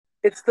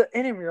It's the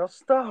intramural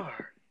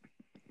star.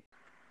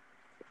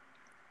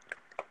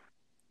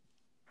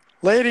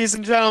 Ladies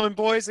and gentlemen,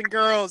 boys and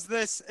girls,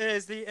 this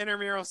is the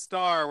Intramural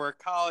Star, where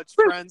college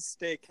friends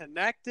stay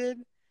connected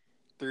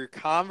through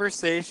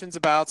conversations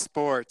about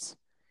sports.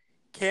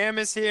 Cam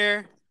is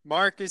here.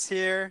 Mark is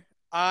here.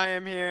 I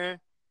am here.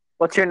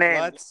 What's your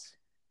name?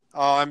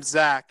 I'm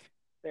Zach.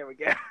 There we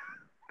go.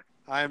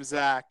 I am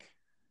Zach.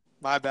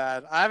 My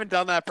bad. I haven't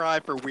done that probably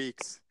for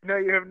weeks. No,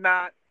 you have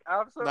not.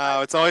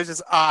 No, it's always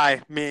just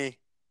me.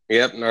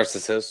 Yep,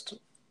 narcissist.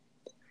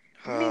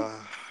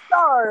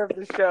 Star of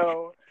the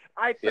show.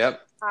 I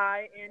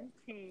in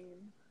team.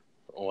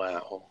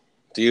 Wow.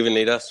 Do you even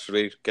need us? Should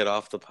we get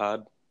off the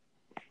pod?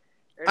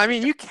 I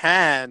mean, you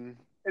can.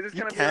 Is this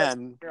You going to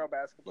can. be like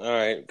basketball? All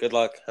right. Good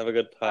luck. Have a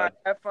good pod.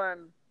 Have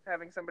fun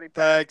having somebody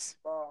Thanks.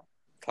 ball.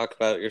 Talk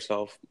about it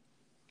yourself.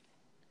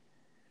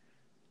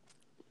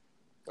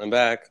 I'm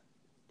back.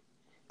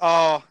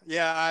 Oh,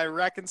 yeah, I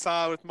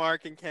reconciled with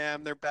Mark and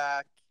Cam. They're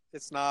back.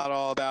 It's not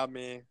all about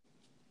me.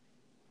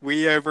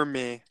 We over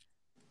me.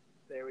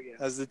 There we go.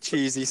 As the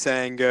cheesy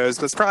saying goes.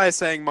 But it's probably a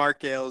saying Mark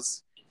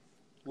Gales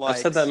likes.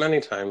 I've said that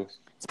many times.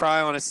 It's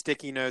probably on a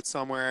sticky note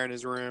somewhere in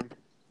his room.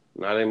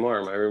 Not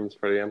anymore. My room's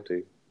pretty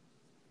empty.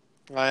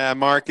 Oh, yeah,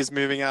 Mark is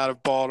moving out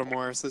of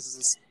Baltimore, so this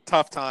is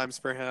tough times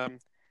for him.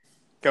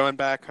 Going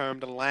back home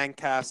to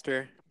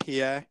Lancaster,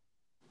 PA.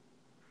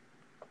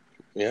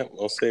 Yeah,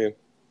 we'll see.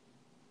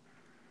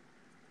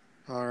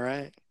 All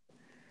right.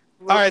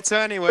 All right, so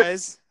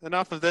anyways,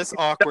 enough of this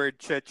awkward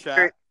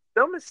chit-chat.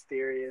 So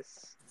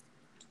mysterious.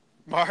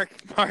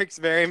 Mark's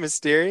very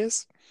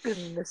mysterious.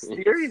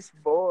 Mysterious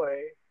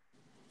boy.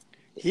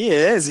 He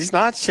is. He's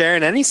not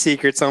sharing any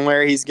secrets on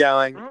where he's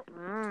going.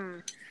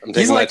 Mm-mm. I'm He's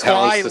taking like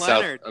Kawhi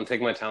Leonard. I'm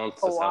taking my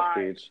talents to South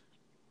Beach.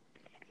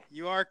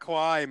 You are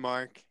Kawhi,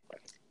 Mark.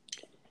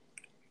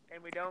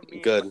 And we don't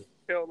mean Good.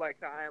 feel like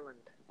the island.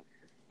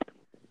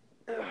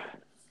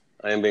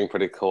 I am being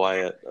pretty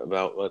quiet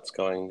about what's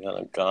going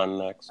on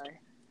next.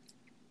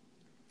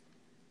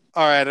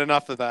 All right,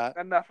 enough of that.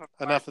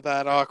 Enough of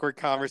that awkward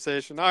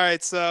conversation. All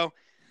right, so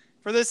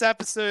for this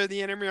episode of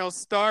the Intramural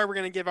Star, we're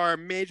going to give our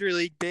Major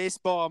League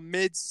Baseball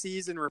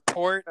mid-season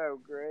report. Oh,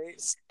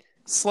 great.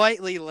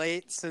 Slightly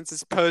late since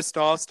it's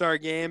post-All-Star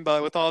game,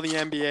 but with all the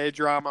NBA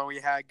drama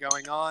we had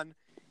going on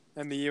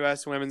and the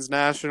U.S. Women's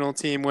National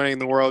Team winning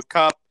the World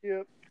Cup,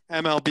 Yep.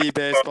 MLB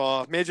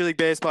baseball, Major League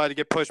Baseball had to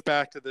get pushed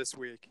back to this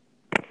week.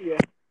 Yeah.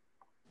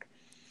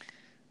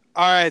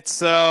 All right,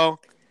 so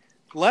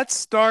let's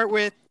start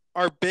with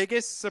our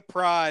biggest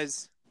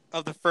surprise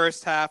of the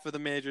first half of the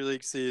Major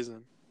League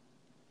season.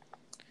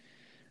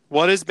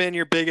 What has been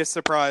your biggest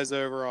surprise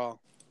overall?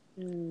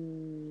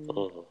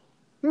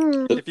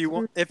 If you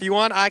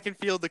want, I can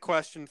field the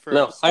question first.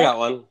 No, I got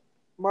one.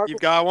 Mark, you've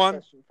got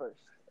one? First.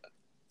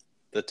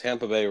 The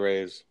Tampa Bay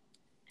Rays.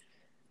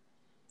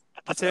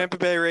 The Tampa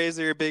Bay Rays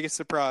are your biggest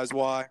surprise.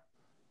 Why?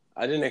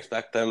 I didn't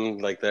expect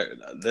them I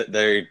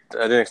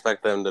didn't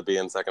expect them to be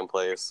in second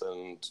place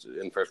and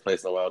in first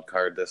place in the wild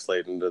card this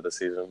late into the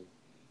season.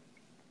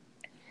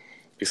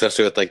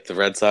 Especially with the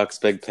Red Sox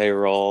big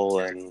payroll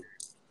and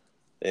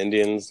the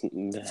Indians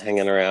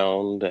hanging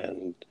around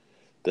and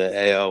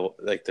the AL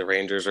the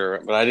Rangers are,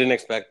 but I didn't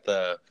expect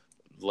their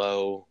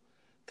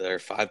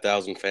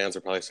 5,000 fans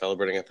are probably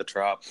celebrating at the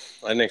Trop.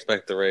 I didn't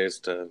expect the Rays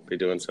to be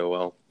doing so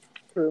well.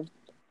 True.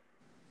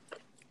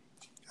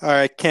 All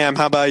right, Cam,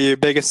 how about you?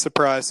 Biggest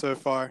surprise so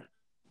far?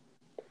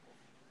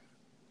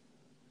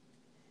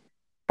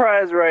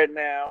 Surprise right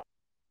now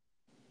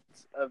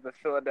of the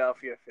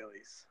Philadelphia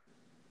Phillies.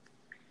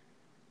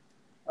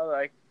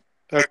 I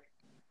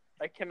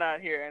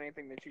cannot hear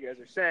anything that you guys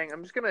are saying.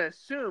 I'm just going to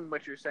assume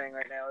what you're saying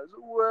right now is,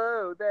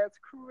 whoa, that's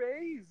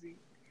crazy.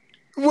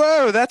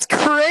 Whoa, that's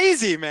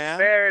crazy, man.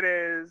 There it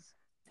is.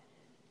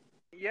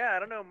 Yeah, I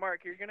don't know,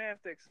 Mark. You're going to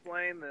have to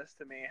explain this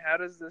to me. How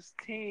does this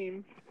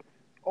team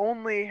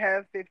only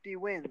have 50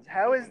 wins?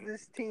 How is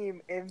this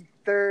team in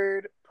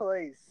third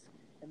place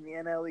in the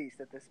NL East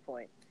at this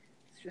point?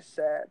 It's just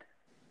sad.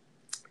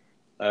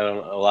 I don't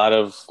know. A lot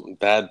of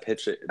bad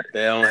pitching.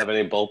 They don't have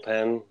any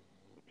bullpen.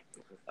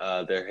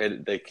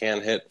 They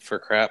can't hit for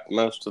crap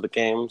most of the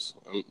games.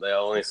 They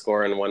only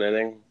score in one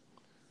inning.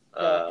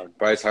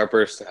 Bryce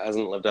Harper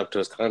hasn't lived up to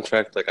his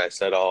contract, like I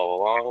said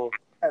all along.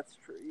 That's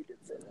true. You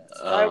did say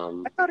that.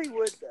 I thought he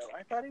would, though.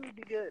 I thought he would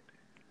be good.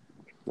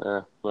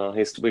 Well,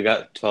 we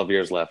got 12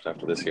 years left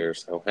after this year,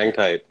 so hang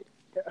tight.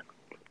 Yeah.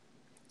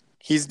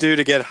 He's due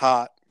to get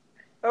hot.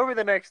 Over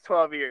the next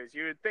 12 years,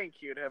 you would think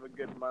he would have a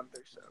good month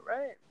or so,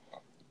 right?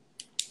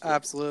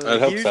 Absolutely. I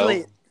hope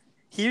so.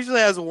 He usually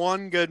has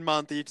one good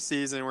month each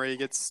season where he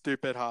gets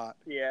stupid hot.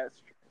 Yeah,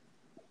 that's true.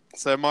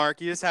 So,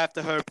 Mark, you just have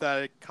to hope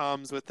that it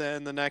comes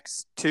within the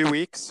next 2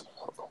 weeks.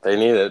 They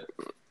need it.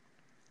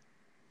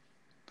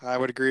 I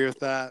would agree with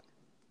that.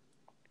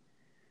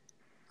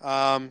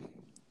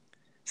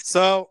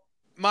 So,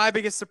 my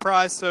biggest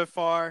surprise so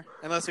far,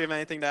 unless you have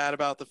anything to add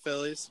about the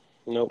Phillies.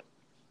 Nope,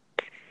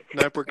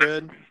 we're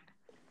good. I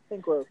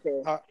think we're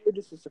okay. We're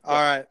just surprised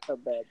all right. how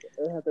bad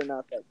they're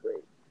not that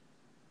great.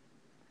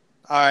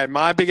 All right,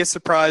 my biggest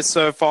surprise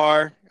so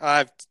far,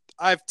 I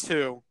have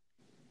two.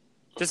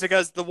 Just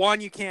because the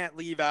one you can't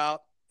leave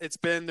out, it's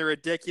been the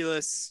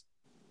ridiculous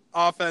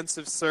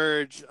offensive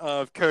surge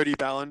of Cody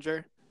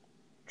Bellinger.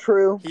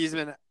 True. He's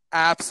been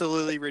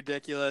absolutely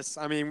ridiculous.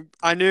 I mean,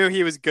 I knew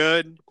he was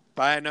good,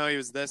 but I didn't know he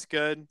was this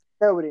good.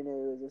 Nobody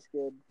knew he was this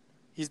good.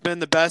 He's been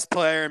the best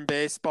player in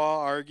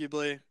baseball,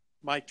 arguably.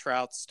 Mike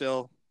Trout's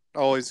still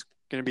always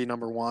going to be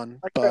number one.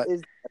 Like, But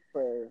is that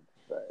player,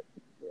 but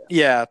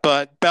yeah,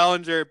 but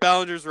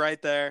Bellinger's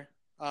right there.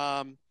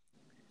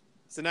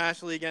 He's the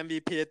National League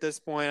MVP at this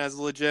point, has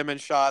a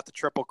legitimate shot at the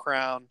Triple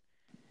Crown,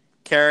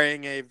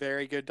 carrying a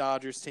very good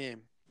Dodgers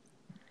team.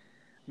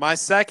 My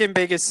second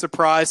biggest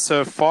surprise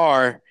so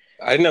far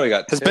I didn't know he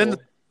got has two. been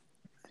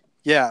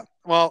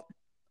well,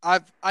 I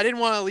didn't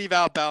want to leave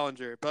out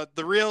Bellinger, but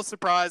the real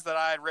surprise that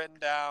I had written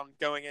down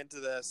going into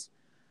this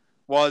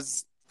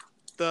was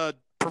the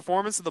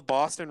performance of the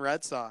Boston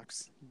Red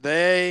Sox.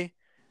 They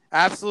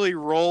absolutely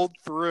rolled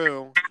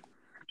through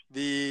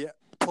the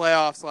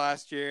playoffs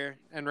last year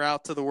en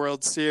route to the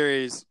World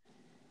Series.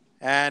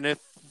 And if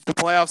the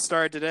playoffs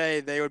started today,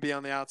 they would be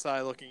on the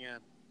outside looking in.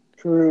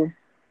 True.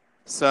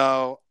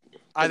 So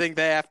I think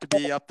they have to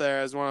be up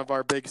there as one of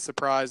our big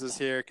surprises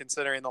here,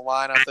 considering the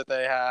lineup that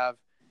they have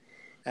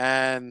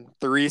and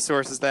the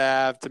resources they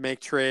have to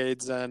make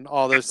trades and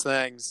all those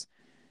things.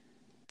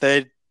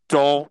 They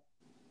don't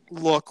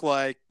look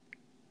like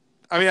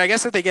 – I mean, I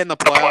guess if they get in the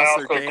playoffs,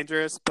 they're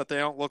dangerous, but they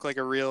don't look like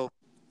a real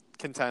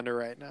contender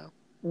right now.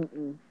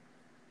 Mm-mm.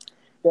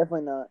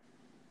 Definitely not.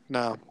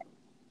 No.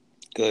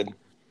 Good.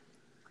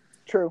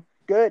 True.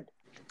 Good.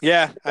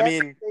 Yeah, I That's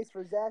mean the case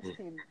for Zach's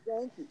team,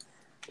 Yankees.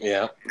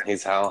 Yeah,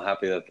 he's how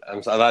happy that I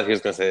thought he was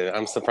going to say,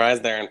 I'm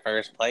surprised they're in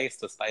first place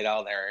despite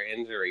all their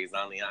injuries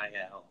on the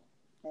IL.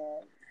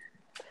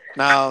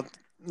 no,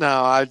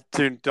 I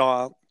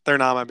don't. They're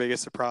not my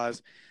biggest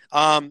surprise.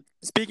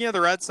 Speaking of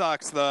the Red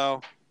Sox,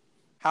 though,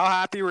 how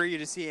happy were you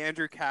to see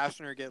Andrew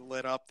Cashner get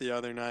lit up the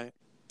other night?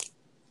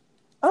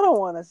 I don't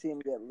want to see him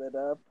get lit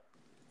up.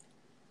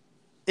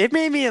 It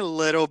made me a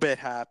little bit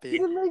happy.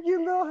 It make you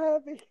a little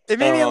happy. It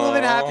made me a little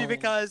bit happy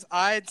because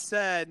I'd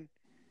said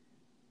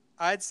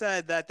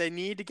that they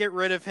need to get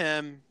rid of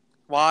him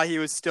while he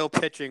was still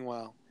pitching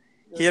well.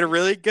 He had a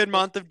really good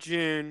month of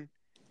June.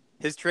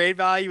 His trade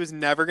value was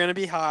never going to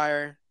be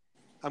higher.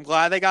 I'm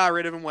glad they got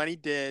rid of him when he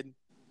did,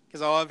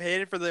 because I've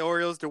hated for the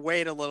Orioles to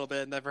wait a little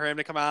bit and then for him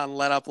to come out and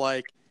let up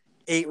like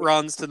 8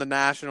 runs to the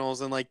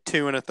Nationals in like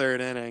 2 1/3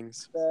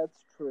 innings. That's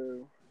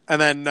true. And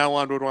then no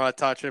one would want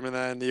to touch him, and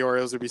then the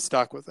Orioles would be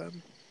stuck with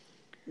him.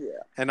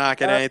 Yeah. And not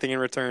get anything in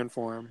return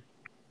for him.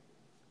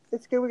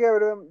 It's good we got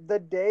rid of him. The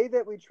day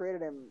that we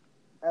traded him,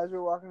 as we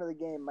were walking to the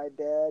game, my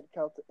dad,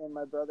 and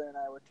my brother and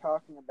I were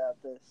talking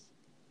about this.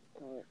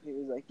 He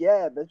was like,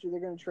 "Yeah, I bet you they're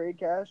going to trade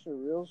Cash or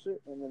real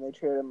shit." And then they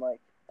traded him like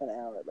an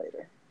hour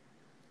later.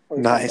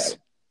 Nice.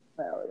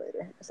 An hour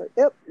later. It's like,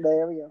 yep,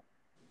 there we go.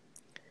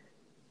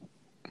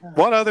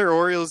 What other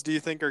Orioles do you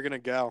think are going to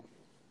go?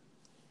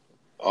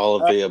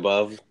 All of the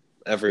above.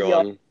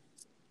 Everyone. Yeah.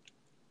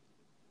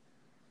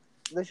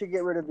 They should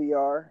get rid of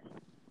VR.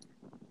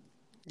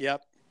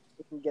 Yep.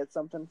 We can get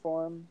something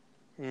for him.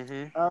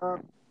 Mm-hmm.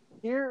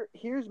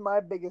 Here's my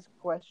biggest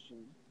question,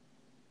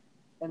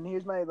 and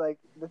here's my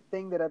the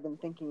thing that I've been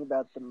thinking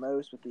about the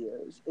most with the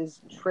O's is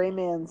Trey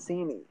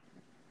Mancini.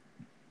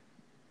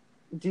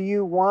 Do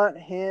you want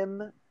him?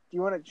 Do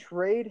you want to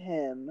trade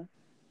him?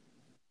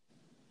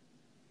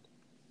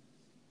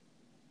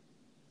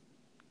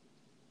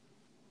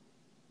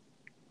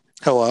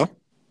 Hello?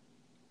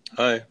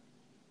 Hi.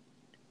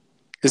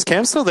 Is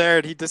Cam still there?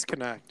 Or did he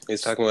disconnect?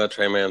 He's talking about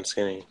Trey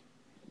Mancini.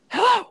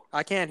 Hello?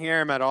 I can't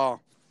hear him at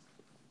all.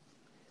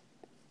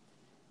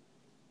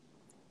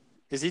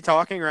 Is he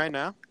talking right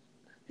now?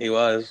 He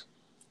was.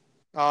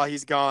 Oh,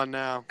 he's gone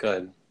now.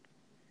 Good.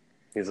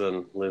 He's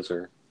a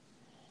loser.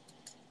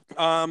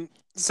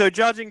 So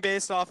judging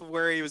based off of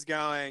where he was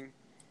going,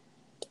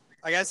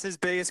 I guess his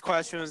biggest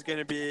question was going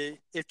to be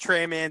if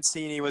Trey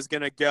Mancini was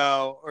going to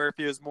go or if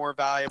he was more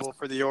valuable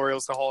for the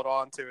Orioles to hold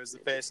on to as the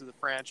face of the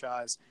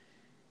franchise.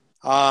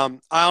 I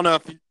don't know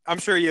I'm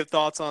sure you have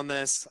thoughts on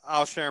this.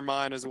 I'll share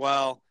mine as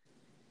well.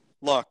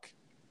 Look,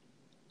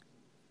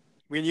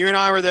 when you and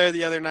I were there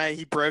the other night,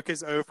 he broke his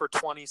 0 for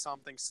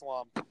 20-something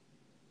slump.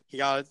 He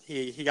got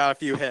a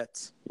few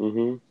hits.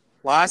 Mm-hmm.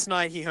 Last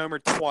night, he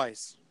homered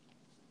twice.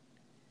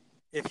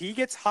 If he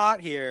gets hot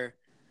here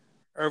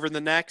over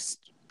the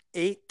next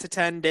 8 to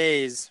 10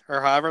 days,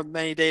 or however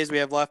many days we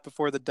have left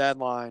before the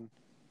deadline,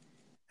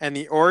 and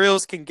the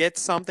Orioles can get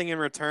something in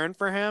return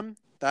for him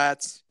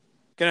that's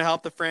going to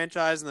help the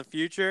franchise in the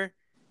future,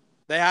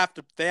 they have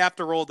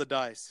to roll the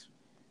dice.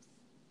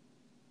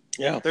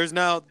 Yeah. There's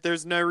no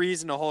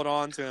reason to hold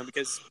on to him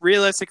because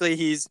realistically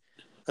he's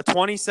a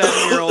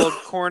 27-year-old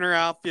corner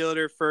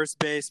outfielder, first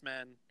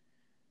baseman.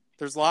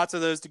 There's lots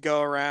of those to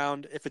go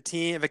around. If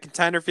a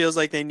contender feels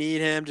like they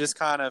need him, just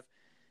kind of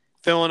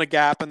fill in a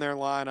gap in their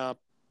lineup,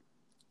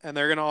 and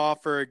they're going to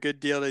offer a good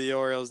deal to the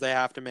Orioles, they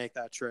have to make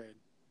that trade.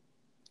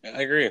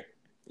 I agree.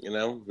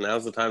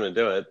 Now's the time to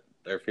do it.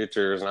 Their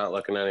future is not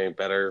looking any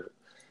better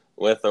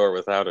with or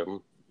without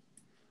him.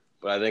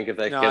 But I think if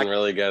they No, can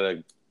really get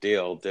a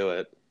deal, do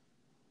it.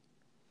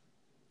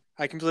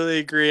 I completely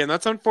agree, and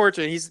that's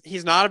unfortunate.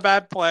 He's not a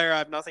bad player. I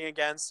have nothing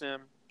against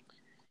him.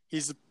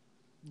 He's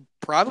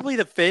probably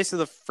the face of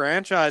the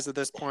franchise at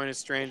this point, as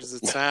strange as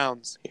it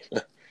sounds.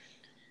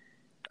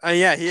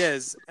 Yeah, he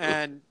is.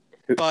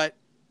 But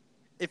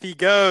if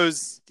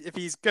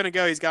he's gonna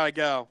go, he's got to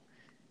go.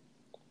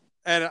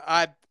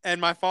 And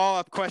my follow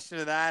up question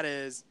to that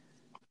is,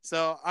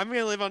 so I'm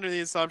gonna live under the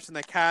assumption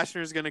that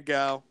Cashner's gonna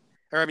go,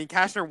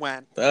 Cashner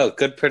went. Oh,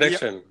 good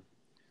prediction.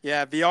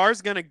 Yeah,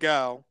 VR's gonna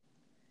go.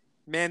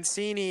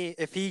 Mancini,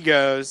 if he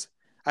goes,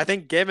 I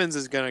think Gibbons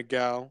is gonna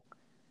go.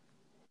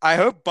 I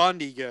hope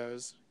Bundy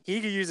goes. He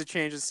could use a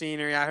change of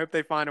scenery. I hope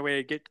they find a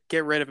way to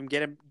get rid of him,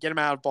 get him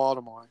out of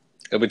Baltimore.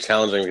 It'll be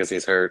challenging because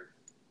he's hurt.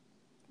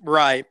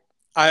 Right.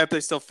 I hope they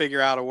still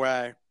figure out a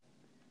way.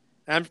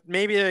 And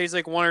maybe there's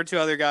like one or two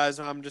other guys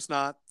I'm just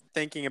not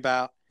thinking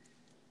about.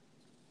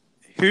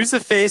 Who's the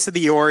face of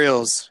the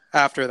Orioles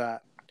after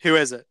that? Who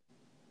is it?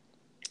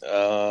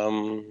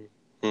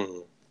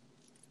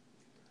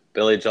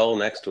 Billy Joel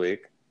next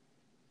week.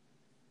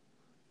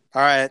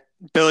 All right,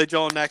 Billy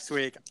Joel next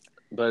week.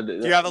 But do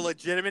you have a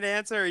legitimate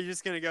answer, or are you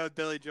just gonna go with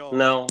Billy Joel?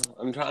 No,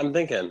 I'm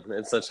thinking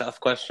it's a tough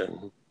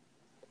question.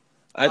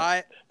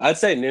 I'd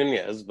say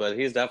Nunez, but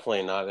he's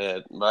definitely not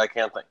it. But I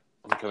can't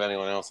think of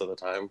anyone else at the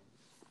time.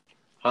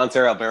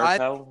 Hunter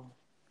Alberto.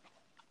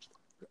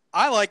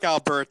 I like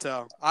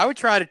Alberto. I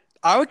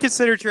would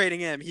consider trading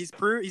him. He's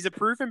a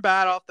proven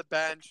bat off the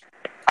bench.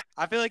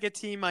 I feel like a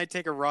team might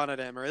take a run at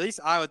him, or at least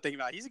I would think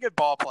about it. He's a good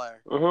ball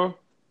player. Mm-hmm.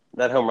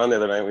 That home run the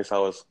other night we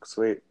saw was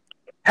sweet.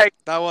 Hey,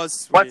 that was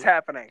sweet. What's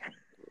happening?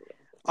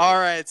 All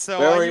right, so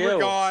Where while were you were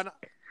gone,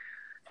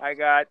 I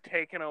got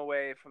taken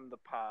away from the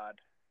pod.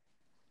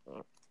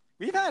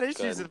 We've had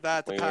issues with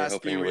that the past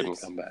few weeks.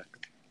 Wouldn't come back.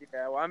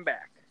 Yeah, well, I'm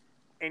back.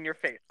 In your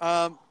face.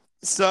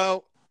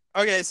 So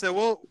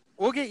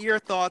we'll get your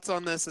thoughts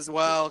on this as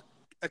well.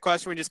 A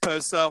question we just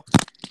posed. So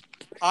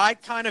I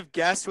kind of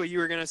guessed what you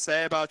were going to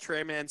say about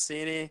Trey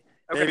Mancini.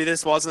 Okay. Maybe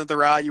this wasn't the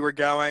route you were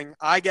going.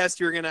 I guessed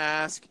you were going to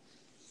ask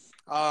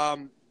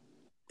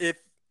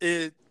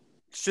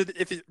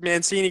if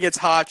Mancini gets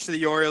hot, should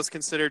the Orioles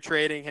consider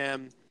trading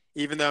him,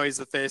 even though he's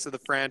the face of the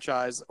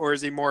franchise, or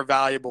is he more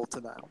valuable to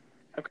them,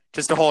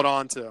 just to hold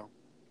on to?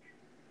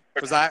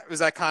 Was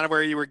that kind of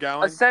where you were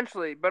going?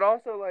 Essentially, but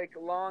also like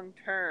long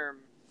term.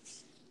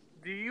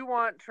 Do you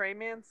want Trey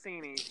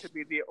Mancini to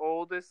be the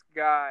oldest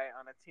guy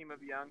on a team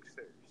of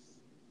youngsters?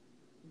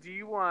 Do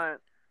you want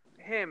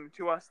him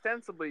to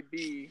ostensibly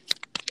be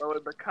or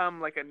would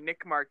become like a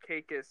Nick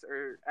Markakis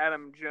or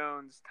Adam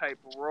Jones type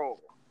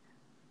role?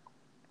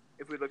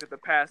 If we look at the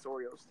past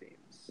Orioles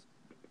teams.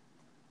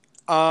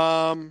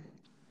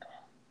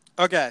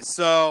 Okay,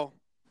 so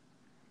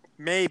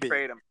maybe.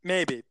 Trade him.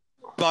 Maybe.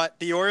 But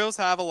the Orioles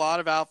have a lot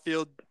of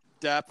outfield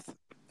depth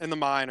in the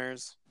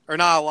minors. Or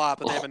not a lot,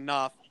 but they have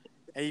enough.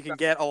 And you can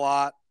get a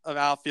lot of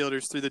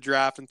outfielders through the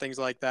draft and things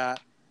like that.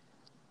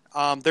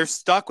 They're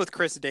stuck with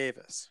Chris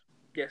Davis.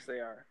 Yes,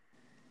 they are.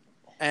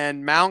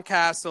 And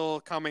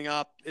Mountcastle coming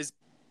up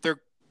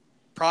they're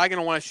probably going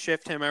to want to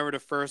shift him over to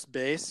first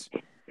base.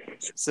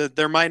 So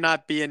there might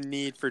not be a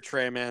need for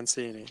Trey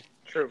Mancini.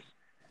 True.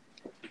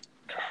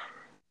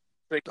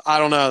 I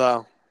don't know,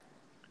 though.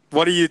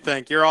 What do you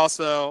think? You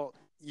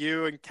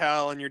and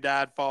Kel and your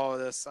dad follow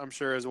this, I'm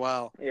sure, as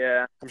well.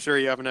 Yeah. I'm sure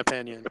you have an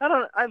opinion.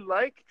 I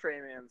like Trey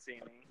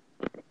Mancini.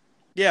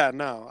 Yeah,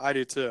 no, I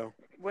do too.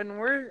 When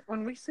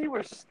we say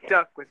we're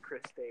stuck with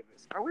Chris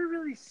Davis, are we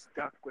really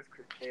stuck with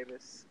Chris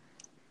Davis?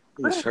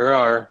 We sure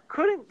are.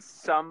 Couldn't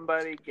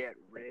somebody get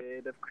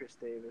rid of Chris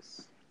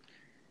Davis?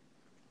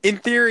 In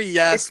theory,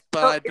 yes,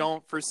 but I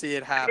don't foresee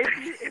it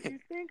happening. If you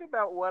think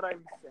about what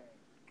I'm saying,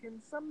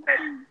 can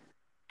somebody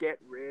get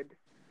rid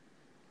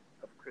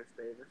of Chris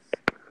Davis?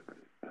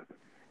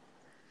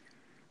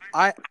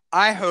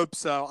 I hope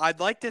so. I'd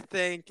like to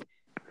think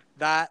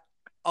that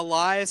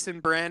Elias and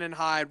Brandon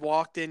Hyde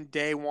walked in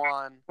day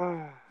one,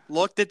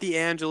 looked at the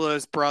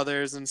Angelos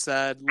brothers and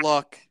said,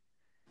 look,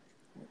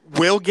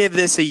 we'll give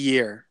this a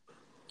year.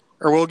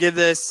 Or we'll give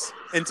this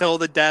until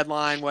the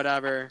deadline,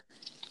 whatever.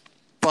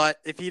 But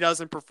if he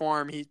doesn't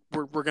perform,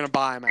 we're going to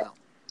buy him out.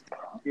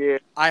 Yeah.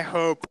 I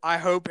hope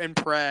and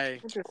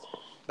pray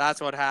that's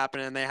what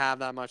happened and they have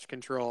that much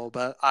control,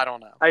 but I don't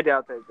know. I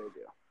doubt that they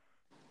do.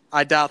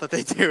 I doubt that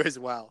they do as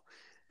well.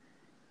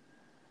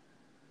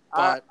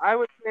 But I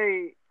would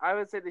say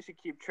they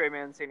should keep Trey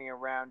Mancini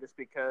around just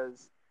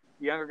because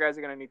the younger guys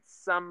are going to need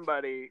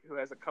somebody who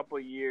has a couple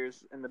of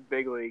years in the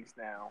big leagues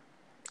now.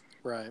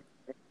 Right.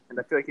 And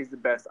I feel like he's the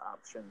best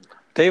option.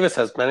 Davis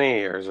has many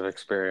years of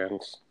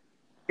experience.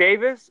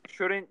 Davis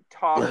shouldn't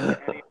talk to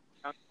any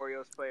young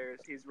Orioles players.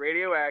 He's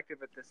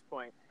radioactive at this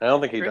point. I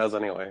don't think he does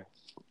anyway.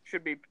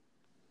 Should be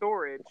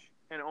storage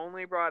and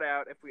only brought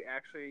out if we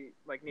actually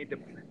need to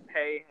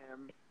pay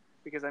him,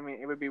 because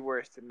it would be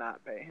worse to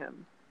not pay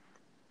him.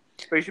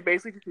 But he should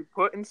basically just be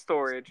put in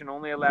storage and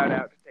only allowed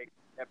out to take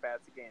at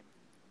bats a game.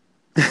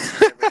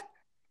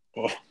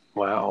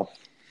 Wow.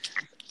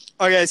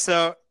 Okay,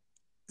 so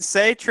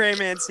say Trey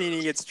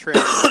Mancini gets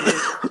traded.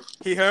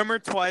 He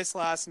homered twice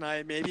last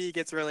night. Maybe he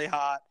gets really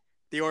hot.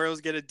 The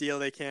Orioles get a deal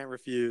they can't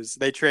refuse.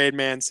 They trade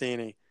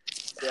Mancini.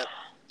 Yep.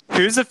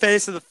 Who's the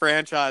face of the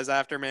franchise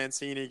after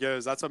Mancini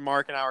goes? That's what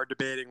Mark and I were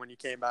debating when you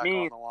came back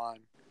Me. on the line.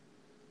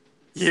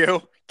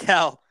 You,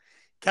 Kel.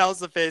 Kel's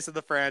the face of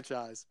the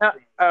franchise.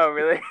 Oh,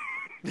 really?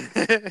 Oh,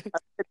 It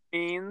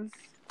means.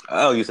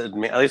 Oh, you said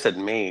me. At least said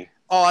me.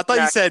 I thought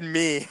Nah. you said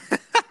me.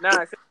 No,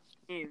 I said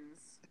means.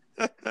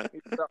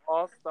 He's the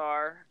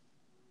all-star.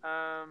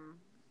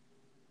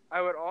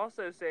 I would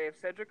also say if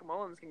Cedric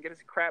Mullins can get his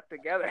crap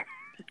together,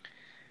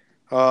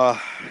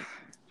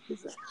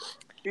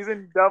 he's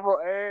in Double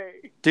A.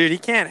 Dude, he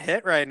can't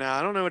hit right now.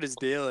 I don't know what his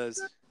deal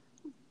is.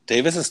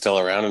 Davis is still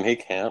around and he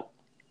can't.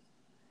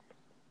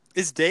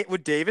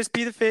 Would Davis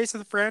be the face of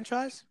the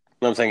franchise?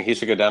 No, I'm saying he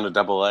should go down to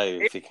Double A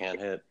if he can't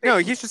hit. No,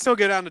 he should still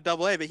go down to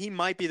Double A, but he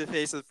might be the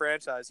face of the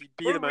franchise. He'd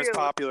be the most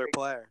popular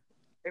player.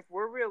 If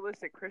we're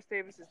realistic, Chris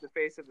Davis is the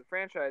face of the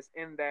franchise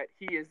in that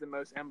he is the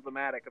most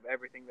emblematic of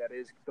everything that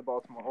is the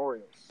Baltimore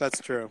Orioles.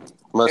 That's true.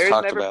 Most There's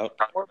talked never about.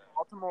 been a more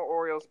Baltimore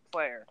Orioles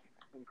player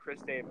than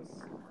Chris Davis.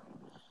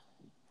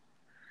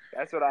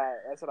 That's what I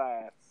have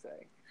to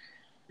say.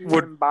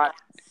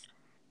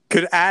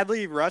 Could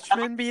Adley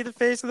Rutschman be the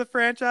face of the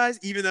franchise,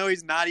 even though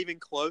he's not even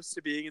close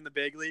to being in the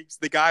big leagues?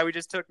 The guy we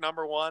just took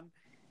number one.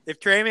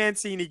 If Trey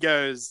Mancini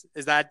goes,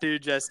 is that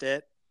dude just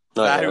it?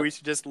 Is that who we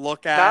should just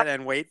look at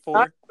and wait for?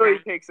 Not until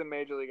he takes a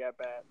major league at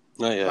bat.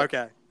 Not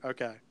yet.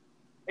 Okay.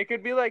 It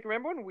could be like,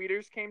 remember when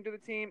Wieters came to the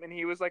team and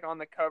he was like on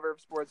the cover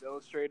of Sports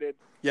Illustrated?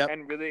 Yep.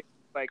 And really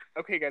like,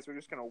 okay, guys, we're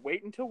just gonna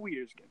wait until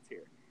Wieters gets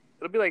here.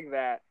 It'll be like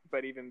that,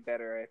 but even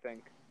better, I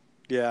think.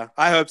 Yeah,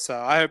 I hope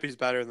so. I hope he's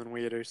better than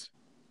Wieters.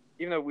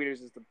 Even though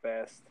Wieters is the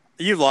best.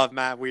 You love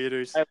Matt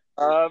Wieters. I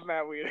love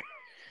Matt Wieters.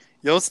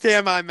 You'll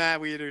stand by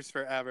Matt Wieters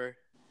forever.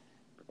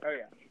 Oh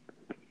yeah.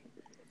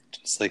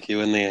 Just like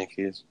you and the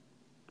Yankees.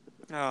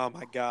 Oh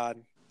my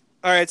God!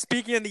 All right.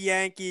 Speaking of the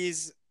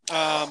Yankees,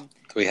 Do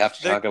we have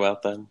to talk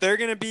about them? They're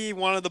going to be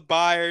one of the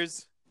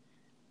buyers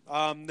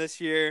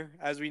this year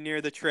as we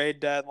near the trade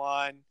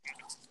deadline.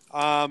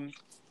 Do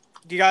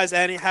you guys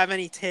have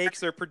any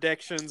takes or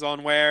predictions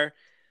on where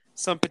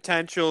some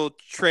potential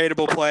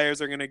tradable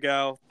players are going to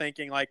go?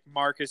 Thinking like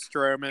Marcus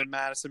Stroman,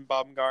 Madison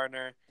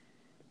Bumgarner,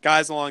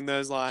 guys along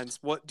those lines.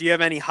 What do you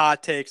have any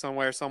hot takes on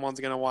where someone's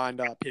going to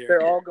wind up here?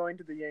 They're all going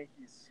to the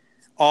Yankees.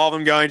 All of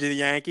them going to the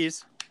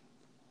Yankees?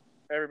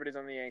 Everybody's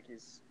on the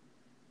Yankees.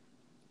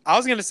 I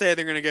was going to say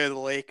they're going to go to the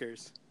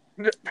Lakers.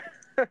 It's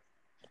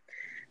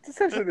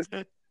essentially this,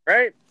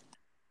 right?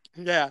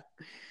 Yeah.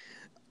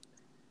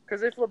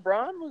 Because if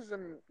LeBron was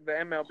in the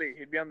MLB,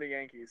 he'd be on the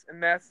Yankees,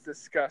 and that's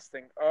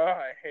disgusting. Oh,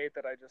 I hate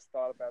that I just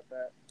thought about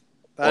that.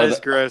 That is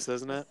gross,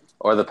 isn't it?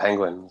 Or the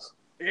Penguins.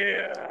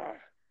 Yeah.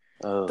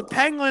 The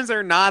Penguins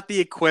are not the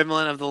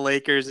equivalent of the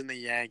Lakers and the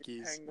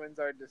Yankees. Penguins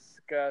are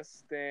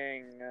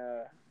disgusting.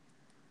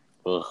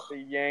 Ugh. The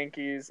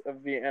Yankees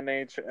of the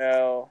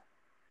NHL.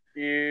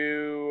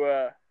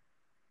 Ew.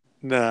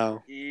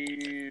 No.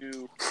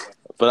 Ew.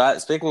 But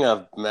speaking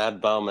of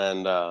Mad Bum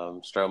and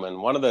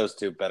Stroman, one of those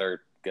two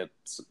better get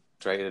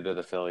traded to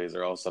the Phillies,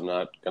 or else I'm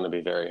not going to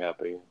be very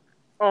happy.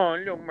 Oh,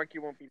 no, Mark,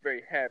 you won't be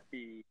very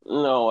happy.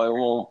 No, I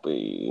won't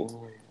be.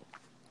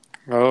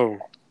 Oh.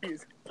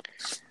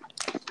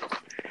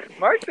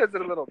 Mark does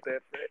it a little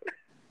different.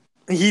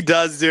 He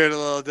does do it a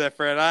little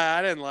different.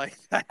 I didn't like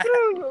that. It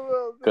was a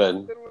little Good.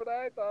 different than what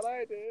I thought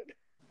I did.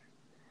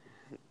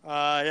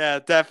 Yeah,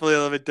 definitely a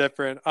little bit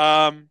different.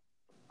 I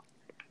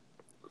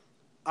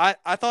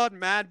thought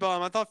Mad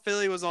Bum. I thought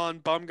Philly was on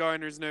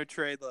Bumgarner's no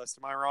trade list.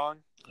 Am I wrong?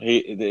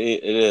 It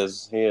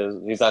is. He is.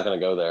 He's not going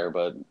to go there,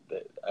 but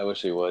I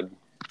wish he would.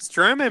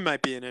 Stroman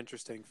might be an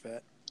interesting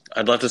fit.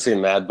 I'd love to see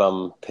Mad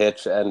Bum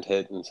pitch and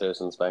hit in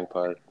Citizens Bank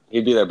Park.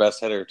 He'd be their best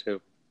hitter too.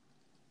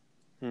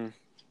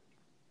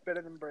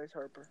 Better than Bryce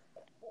Harper.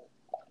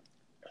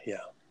 Yeah.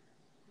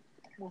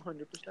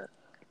 100%.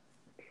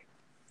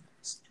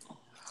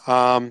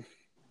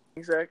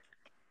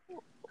 Exactly.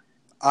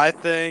 I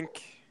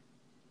think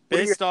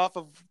based off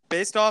of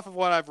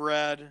what I've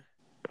read,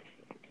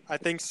 I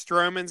think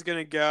Stroman's going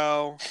to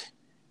go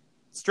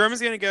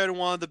to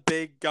one of the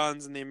big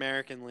guns in the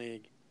American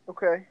League.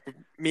 Okay.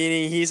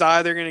 Meaning he's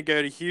either going to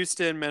go to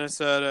Houston,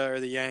 Minnesota, or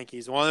the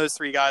Yankees. One of those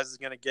three guys is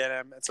going to get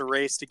him. It's a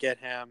race to get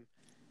him.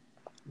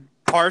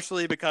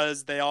 Partially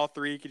because they all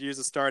three could use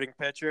a starting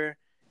pitcher,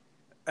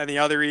 and the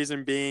other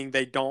reason being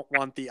they don't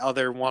want the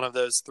other one of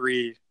those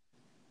three.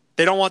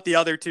 They don't want the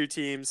other two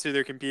teams who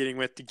they're competing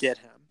with to get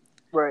him.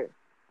 Right.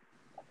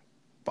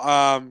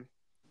 I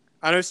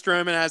know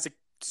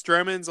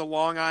Stroman's a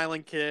Long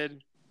Island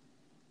kid.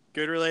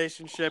 Good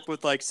relationship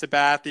with like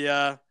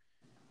Sabathia,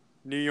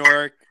 New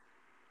York.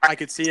 I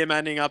could see him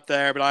ending up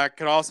there, but I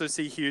could also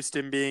see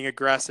Houston being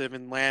aggressive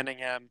and landing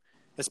him,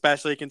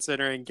 especially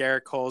considering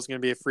Garrett Cole is going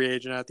to be a free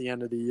agent at the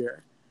end of the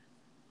year.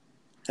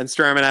 And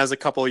Stroman has a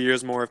couple of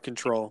years more of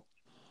control.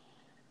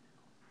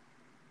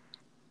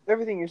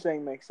 Everything you're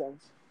saying makes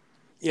sense.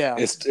 Yeah.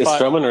 Is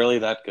Stroman really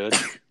that good?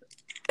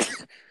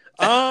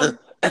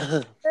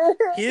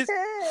 He is.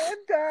 I'm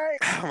dying.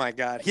 Oh my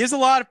God, he has a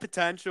lot of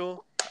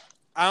potential.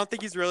 I don't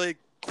think he's really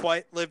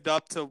quite lived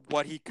up to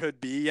what he could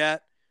be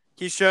yet.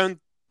 He's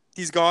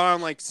gone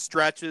on like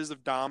stretches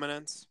of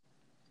dominance,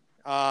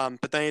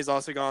 but then he's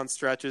also gone on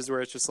stretches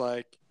where it's just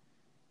like,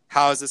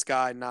 how is this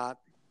guy not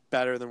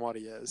better than what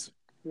he is?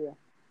 Yeah.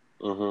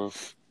 Mm-hmm.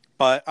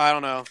 But I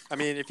don't know. I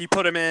mean, if you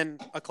put him in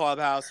a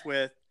clubhouse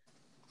with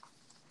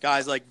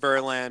guys like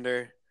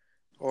Verlander,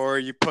 or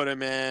you put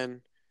him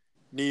in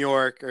New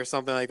York or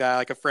something like that,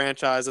 like a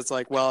franchise that's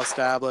like well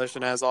established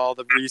and has all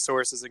the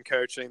resources and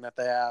coaching that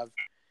they have,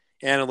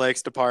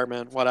 analytics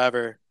department,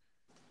 whatever,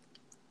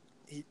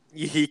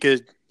 he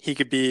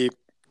could be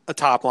a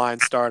top line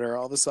starter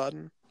all of a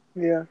sudden.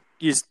 Yeah.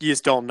 You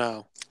just don't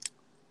know.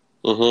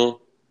 Mm-hmm.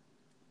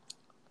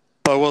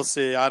 But we'll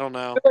see. I don't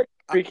know. I feel like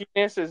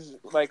freakiness is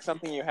like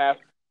something you have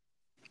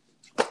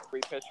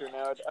every pitcher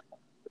now at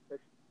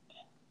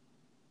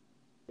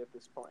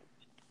this point.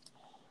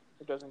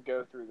 It doesn't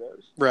go through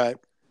those. Right.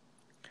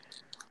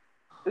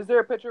 Is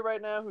there a pitcher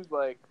right now who's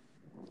like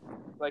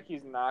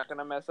he's not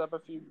gonna mess up a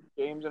few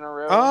games in a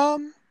row?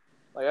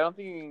 Like I don't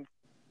think you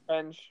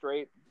can 10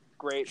 straight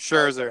great.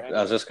 Scherzer.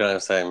 I was just gonna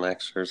say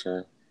Max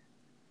Scherzer.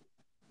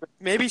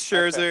 Maybe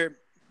Scherzer, Okay.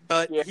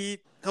 but Yeah.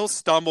 he'll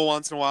stumble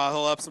once in a while.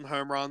 He'll up some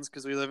home runs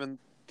because we live in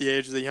the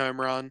age of the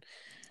home run.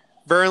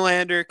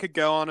 Verlander could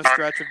go on a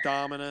stretch of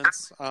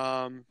dominance.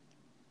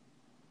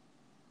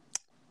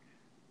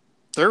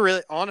 They're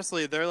really,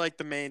 honestly, they're like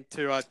the main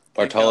two.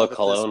 Bartolo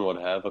Colon would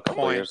have a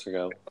couple years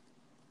ago.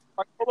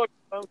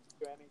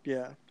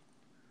 Yeah.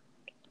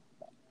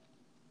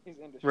 He's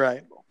indestructible.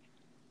 Right.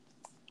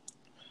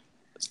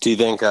 Do you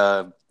think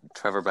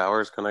Trevor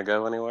Bauer's gonna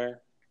go anywhere?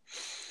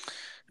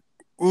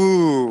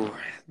 Ooh,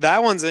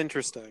 that one's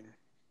interesting.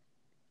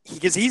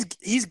 Because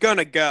he's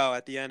gonna go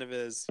at the end of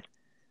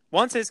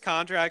once his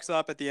contract's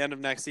up at the end of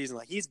next season,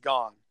 like he's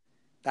gone.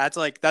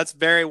 That's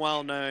very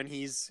well known.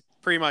 He's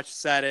pretty much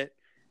said it.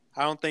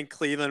 I don't think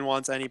Cleveland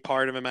wants any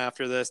part of him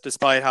after this,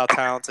 despite how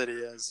talented he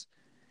is.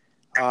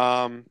 But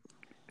I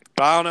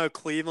don't know.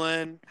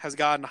 Cleveland has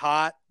gotten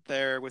hot.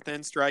 They're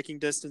within striking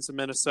distance of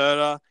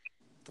Minnesota.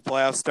 The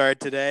playoffs start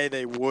today.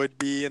 They would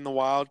be in the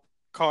wild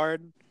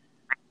card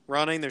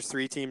running. There's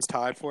 3 teams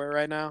tied for it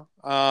right now.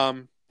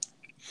 I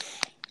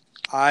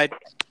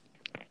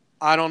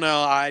don't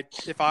know.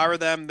 If I were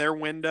them, their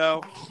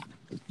window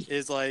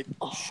is like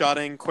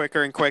shutting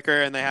quicker and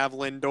quicker, and they have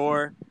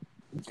Lindor,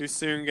 who's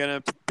soon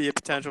going to be a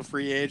potential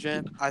free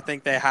agent. I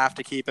think they have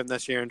to keep him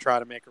this year and try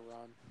to make a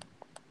run.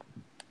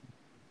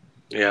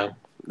 Yeah,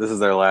 this is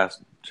their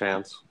last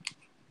chance.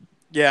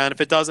 Yeah, and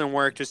if it doesn't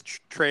work, just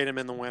trade him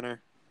in the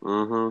winter.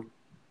 Mm-hmm.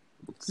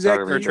 Zach,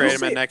 Or trade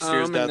him at next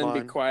year's deadline. And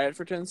then be quiet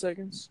for 10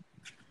 seconds?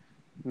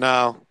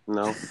 No.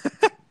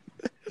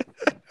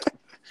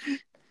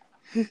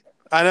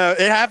 I know.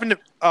 It happened to...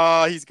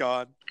 Oh, he's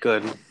gone.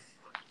 Good.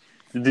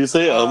 Did you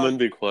say and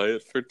be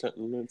quiet for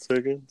 10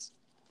 seconds?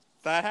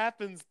 That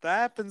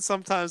happens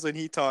sometimes when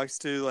he talks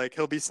too. Like,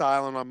 he'll be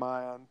silent on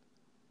my end.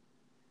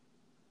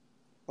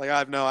 Like, I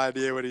have no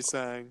idea what he's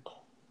saying.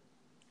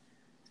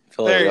 I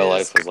feel like your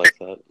life was like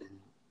that.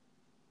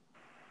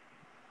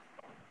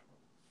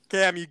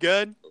 Cam, you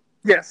good?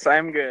 Yes,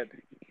 I'm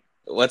good.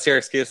 What's your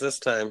excuse this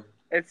time?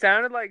 It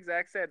sounded like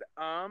Zach said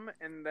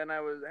and then I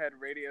had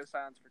radio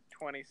silence for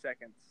 20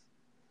 seconds.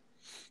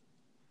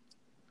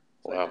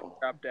 So I just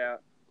dropped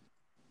out.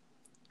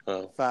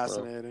 Oh,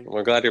 fascinating. Well,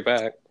 we're glad you're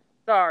back.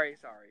 Sorry.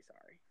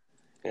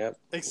 Yep.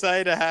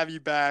 Excited to have you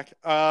back.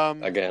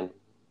 Again.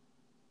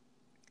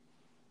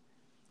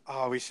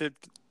 Oh, we should.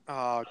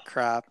 Oh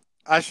crap!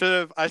 I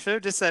should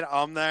have just said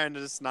there and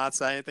just not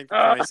say anything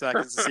for 20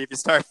 seconds to see if you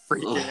start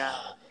freaking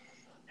out.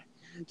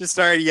 Just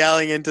started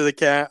yelling into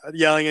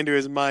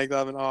his mic.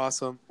 That'd been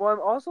awesome. Well, I'm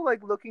also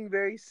looking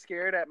very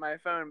scared at my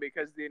phone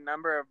because the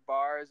number of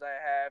bars I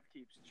have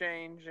keeps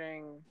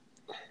changing.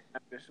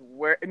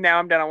 Now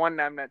I'm down on 1,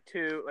 now I'm at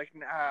 2.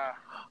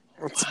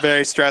 It's a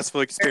very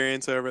stressful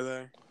experience over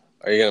there.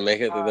 Are you gonna make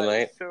it through the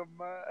night? So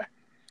much.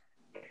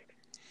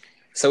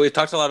 So we've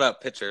talked a lot about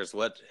pitchers.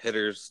 What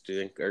hitters do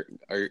you think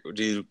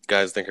do you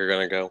guys think are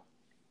gonna go?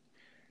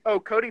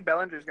 Oh, Cody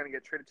Bellinger's gonna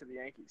get traded to the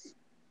Yankees.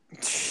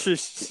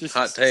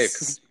 Hot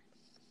takes.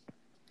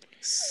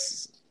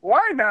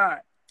 Why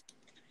not?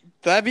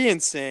 That'd be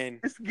insane.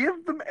 Just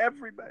give them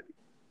everybody.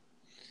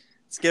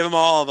 Let's give them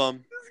all of them.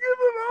 Just give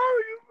them all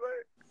you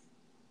play.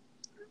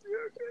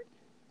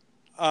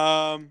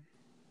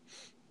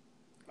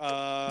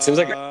 Seems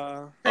like he's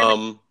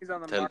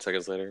on the 10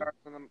 seconds later.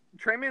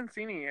 Trey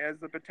Mancini has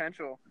the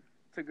potential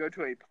to go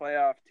to a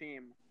playoff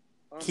team.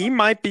 He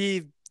might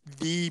be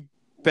the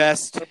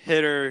best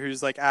hitter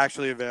who's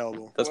actually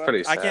available. That's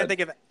pretty sad.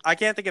 I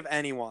can't think of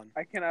anyone.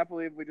 I cannot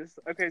believe we just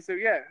so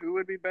yeah, who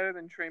would be better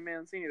than Trey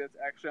Mancini that's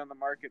actually on the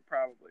market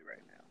probably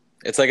right now?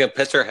 It's like a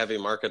pitcher heavy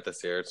market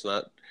this year. It's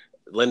not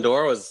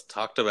Lindor was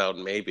talked about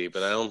maybe,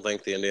 but I don't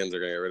think the Indians are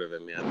going to get rid of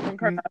him yet.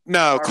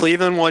 No,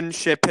 Cleveland wouldn't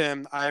ship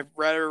him. I've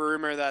read a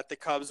rumor that the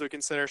Cubs would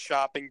consider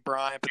shopping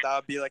Bryant, but that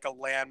would be like a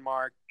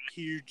landmark,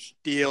 huge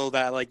deal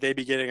that like they'd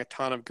be getting a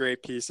ton of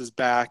great pieces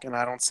back, and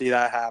I don't see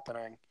that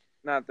happening.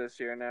 Not this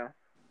year, no.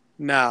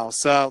 No,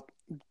 so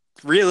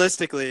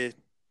realistically,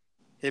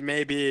 it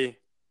may be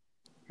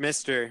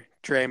Mr.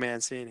 Trey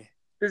Mancini.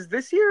 Does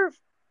this year,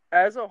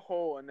 as a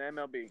whole in the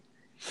MLB,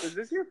 does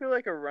this year feel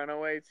like a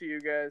runaway to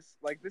you guys?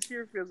 Like, this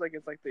year feels like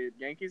it's like the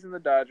Yankees and the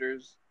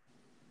Dodgers.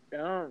 I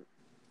don't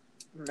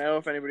know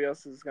if anybody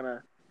else is going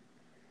to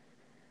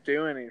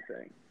do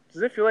anything.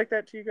 Does it feel like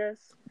that to you guys?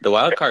 The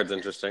wild card's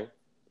interesting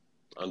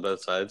on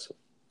both sides.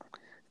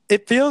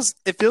 It feels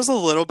a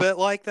little bit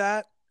like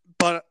that,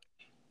 but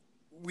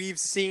we've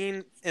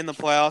seen in the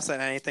playoffs that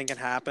anything can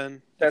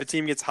happen if a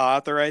team gets hot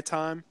at the right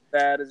time.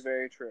 That is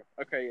very true.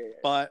 Okay, yeah.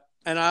 But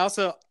and I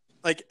also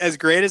like as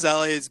great as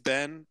LA has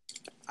been,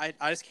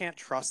 I just can't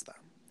trust them.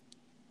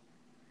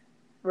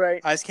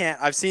 Right. I just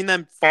can't. I've seen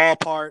them fall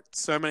apart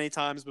so many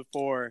times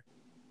before.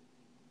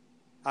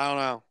 I don't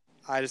know.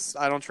 I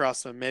don't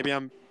trust them. Maybe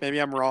I'm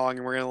wrong,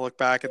 and we're gonna look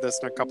back at this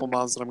in a couple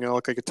months, and I'm gonna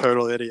look like a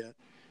total idiot.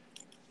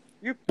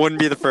 You wouldn't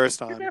be the first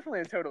time. You're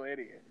definitely a total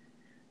idiot.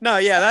 No,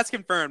 yeah, that's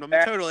confirmed. I'm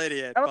a total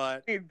idiot, I don't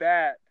but need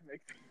that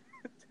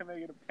to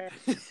make it apparent.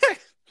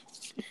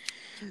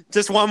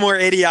 Just one more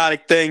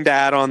idiotic thing to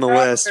add on the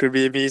list would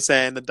be me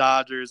saying the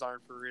Dodgers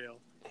aren't for real.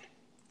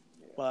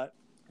 But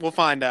we'll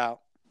find out.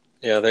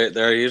 Yeah,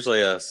 they're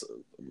usually a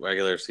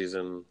regular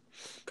season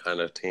kind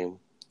of team.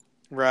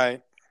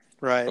 Right.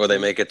 Or they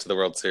make it to the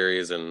World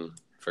Series and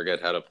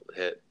forget how to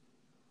hit.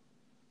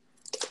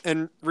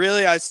 And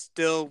really, I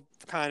still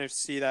kind of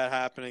see that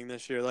happening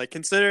this year. Like,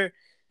 consider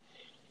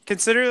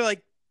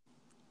like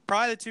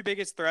probably the two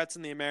biggest threats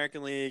in the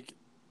American League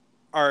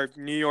are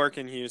New York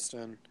and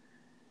Houston.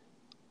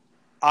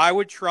 I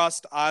would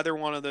trust either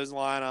one of those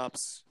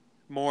lineups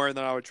more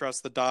than I would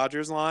trust the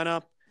Dodgers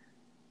lineup.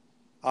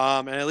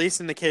 And at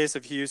least in the case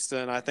of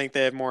Houston, I think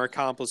they have more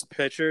accomplished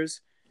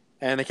pitchers.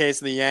 And in the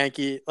case of the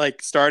Yankees,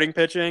 like starting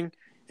pitching,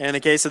 and in the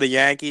case of the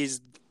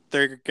Yankees,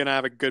 they're gonna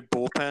have a good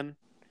bullpen.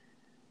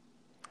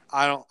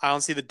 I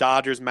don't see the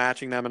Dodgers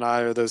matching them in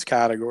either of those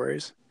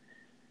categories.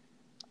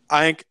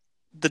 I think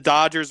the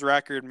Dodgers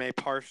record may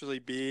partially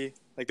be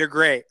like they're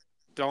great.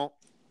 Don't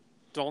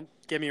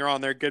get me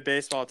wrong, they're a good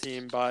baseball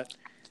team, but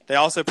they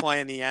also play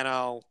in the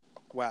NL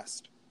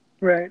West.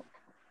 Right.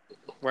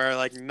 Where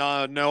like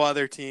no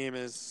other team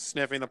is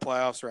sniffing the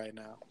playoffs right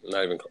now.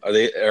 Not even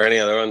are any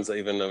other ones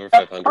even over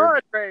 500?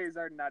 Padres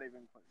are not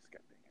even close to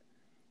getting it.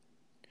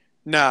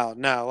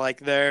 No,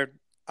 like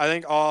I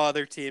think all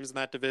other teams in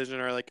that division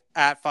are like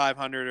at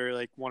 500 or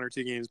like one or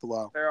two games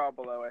below. They're all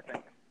below, I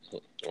think.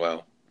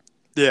 Wow.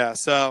 Yeah,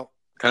 so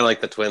kind of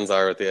like the Twins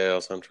are with the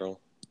AL Central.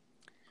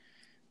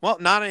 Well,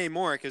 not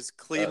anymore because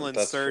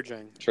Cleveland's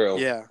surging. True.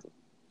 Yeah.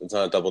 It's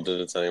not double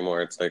digits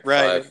anymore. It's like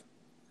right. 5.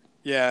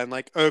 Yeah, and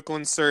like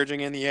Oakland's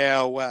surging in the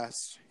AL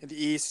West. In the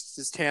East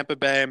is Tampa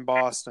Bay and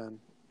Boston.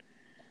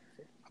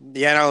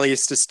 The NL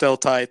East is still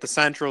tight. The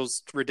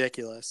Central's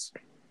ridiculous.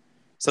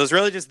 So it's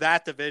really just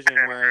that division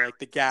where like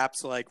the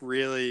gap's like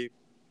really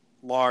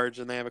large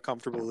and they have a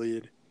comfortable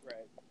lead.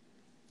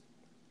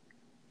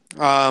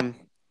 Right.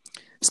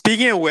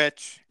 Speaking of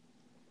which,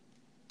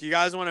 do you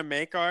guys want to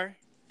make our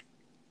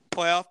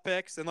playoff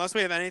picks? Unless we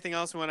have anything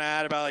else we want to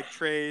add about like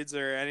trades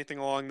or anything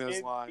along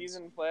those lines.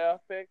 Season playoff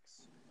picks.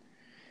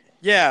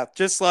 Yeah,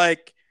 just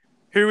like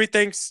who we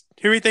think's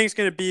going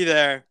to be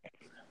there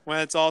when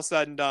it's all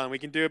said and done. We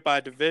can do it by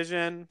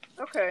division.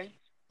 Okay.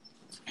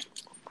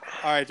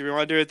 All right, do we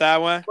want to do it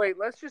that way? Wait,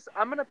 let's do it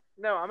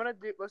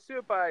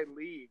by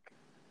league.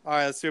 All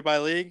right, let's do it by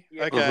league.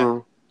 Yeah. Okay. Mm-hmm.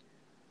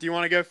 Do you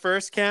want to go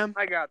first, Cam?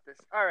 I got this.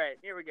 All right,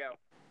 here we go.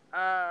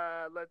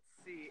 Let's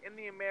see. In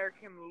the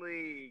American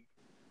League,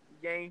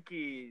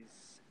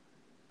 Yankees,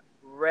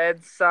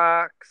 Red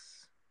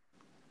Sox,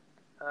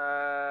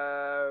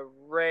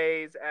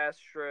 Rays,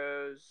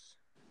 Astros,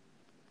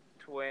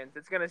 Twins.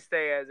 It's going to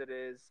stay as it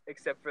is,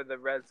 except for the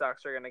Red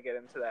Sox are going to get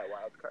into that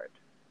wild card.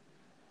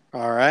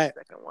 All right.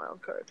 Second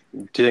wild card. Do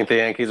you think the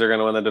Yankees are going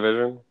to win the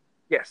division?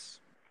 Yes.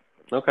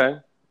 Okay.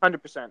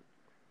 100%.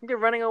 You're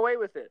running away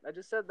with it. I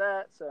just said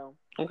that, so.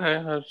 Okay,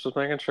 I was just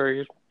making sure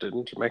you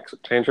didn't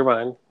change your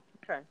mind.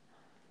 Okay.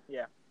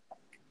 Yeah.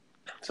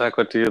 Zach,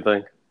 what do you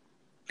think?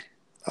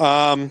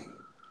 I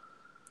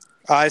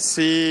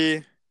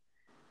see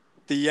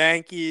the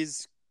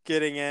Yankees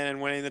getting in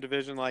and winning the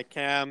division like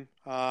Cam.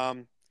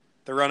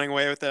 They're running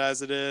away with it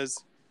as it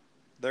is.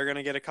 They're going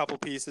to get a couple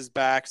pieces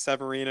back.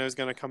 Severino's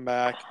going to come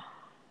back.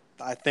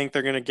 I think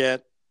they're going to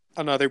get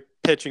another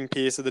pitching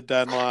piece at the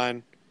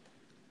deadline.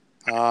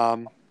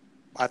 I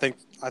think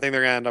they're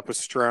going to end up with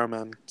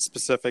Stroman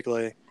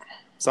specifically.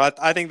 So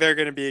I think they're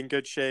going to be in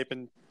good shape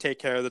and take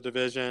care of the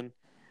division.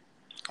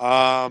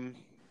 Man,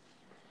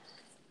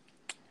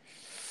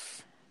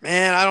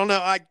 I don't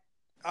know.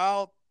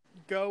 I'll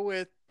go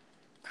with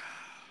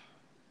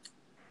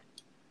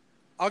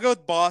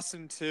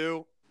Boston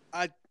too.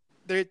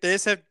 They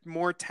just have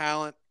more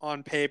talent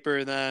on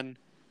paper than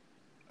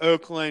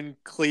Oakland,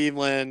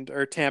 Cleveland,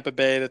 or Tampa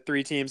Bay, the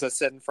three teams that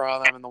sit in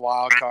front of them in the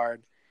wild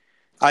card.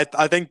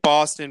 I think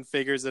Boston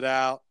figures it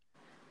out.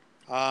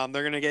 They're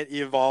going to get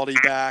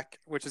Eovaldi back,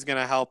 which is going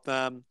to help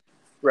them.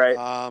 Right.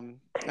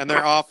 And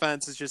their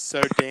offense is just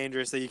so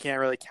dangerous that you can't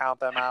really count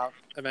them out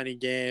of any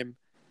game.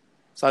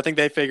 So I think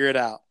they figure it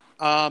out.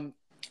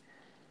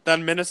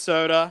 Then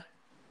Minnesota.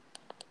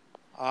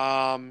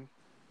 I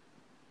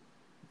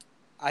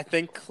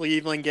think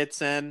Cleveland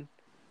gets in.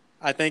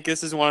 I think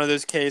this is one of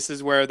those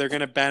cases where they're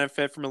going to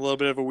benefit from a little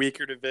bit of a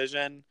weaker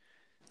division,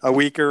 a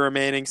weaker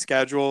remaining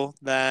schedule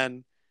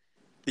than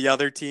the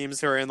other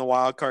teams who are in the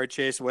wild card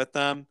chase with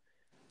them.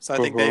 So I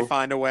think they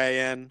find a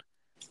way in.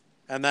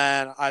 And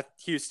then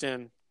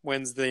Houston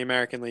wins the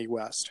American League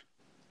West.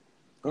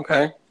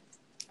 Okay.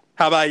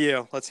 How about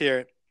you? Let's hear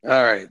it.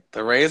 All right.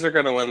 The Rays are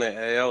going to win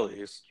the AL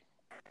East.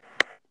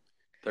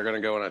 They're going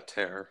to go on a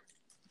tear.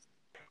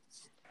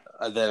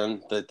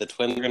 Then the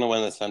Twins are going to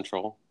win the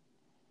Central.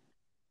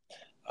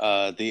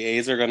 The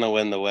A's are going to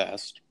win the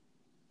West.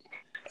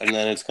 And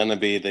then it's going to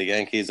be the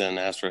Yankees and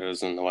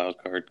Astros in the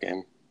wild card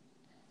game.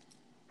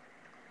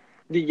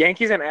 The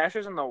Yankees and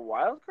Astros in the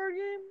wild card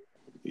game?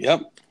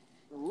 Yep.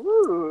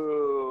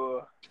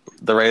 Ooh.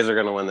 The Rays are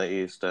going to win the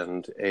East,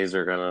 and A's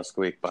are going to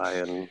squeak by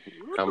and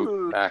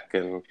come back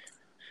and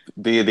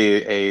be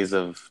the A's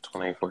of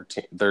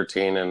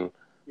 2013 and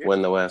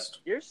win the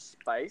West. You're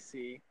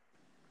spicy.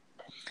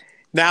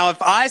 Now,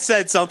 if I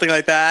said something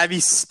like that, I'd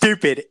be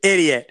stupid,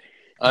 idiot.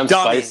 I'm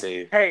dummy.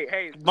 spicy.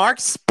 Hey.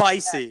 Mark's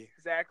spicy.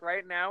 Zach,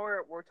 right now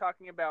we're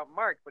talking about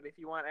Mark, but if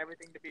you want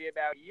everything to be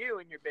about you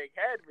and your big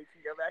head, we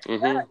can go back to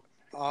that.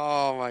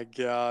 Oh, my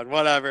God.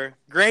 Whatever.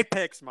 Great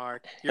picks,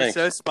 Mark. You're Thanks.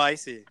 so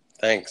spicy.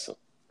 Thanks.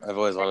 I've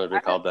always wanted to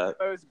be called that.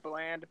 Most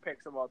bland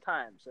picks of all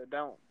time, so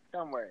don't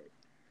worry.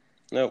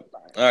 Nope.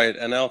 All right,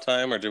 NL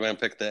time, or do you want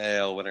to pick the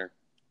AL winner?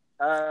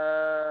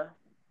 I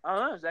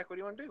don't know, Zach. What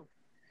do you want to do?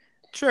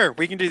 Sure,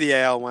 we can do the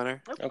AL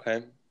winner.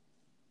 Okay.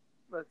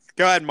 Let's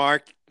Go ahead,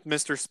 Mark,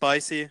 Mr.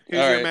 Spicy. Who's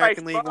All your right.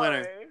 American League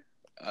winner?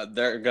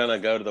 They're going to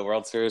go to the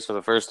World Series for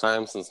the first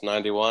time since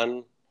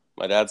 91.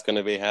 My dad's going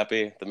to be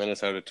happy. The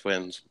Minnesota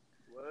Twins.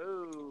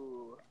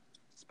 Whoa.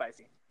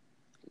 Spicy.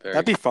 Very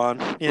That'd be fun.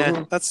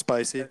 Yeah, that's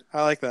spicy.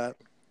 I like that.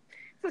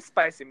 It's a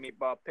spicy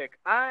meatball pick.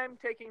 I'm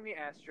taking the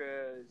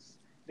Astros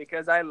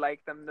because I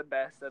like them the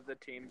best of the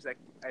teams that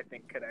I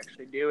think could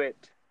actually do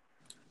it.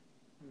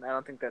 And I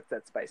don't think that's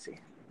that spicy.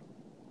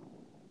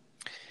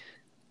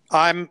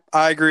 I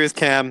agree with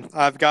Cam.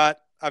 I've got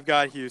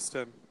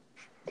Houston.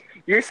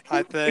 You're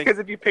I think because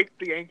if you picked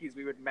the Yankees,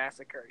 we would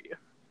massacre you.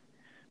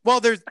 Well,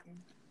 there's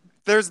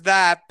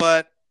that,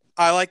 but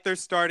I like their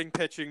starting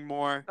pitching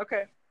more.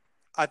 Okay.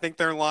 I think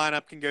their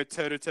lineup can go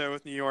toe to toe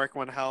with New York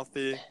when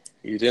healthy.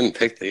 You didn't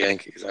pick the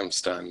Yankees. I'm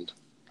stunned.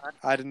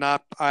 I'm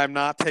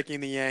not picking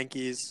the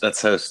Yankees. That's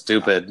so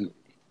stupid.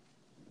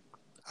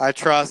 I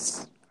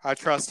trust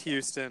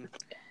Houston.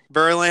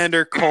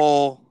 Verlander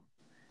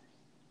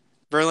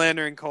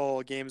and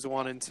Cole, games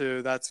 1 and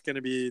 2. That's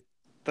gonna be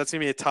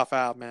a tough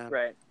out, man.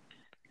 Right.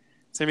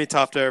 It's gonna be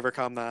tough to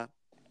overcome that.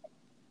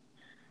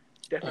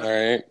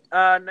 Definitely.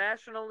 All right.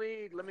 National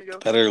League. Let me go.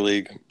 Better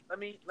league. Let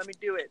me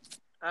do it.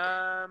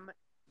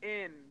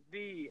 In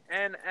the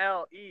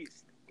NL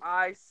East,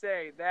 I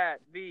say that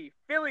the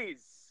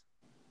Phillies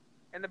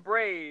and the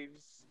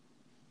Braves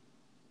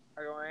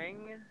are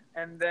going,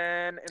 and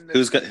then in the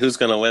Who's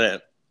going to win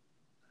it?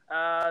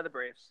 the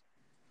Braves.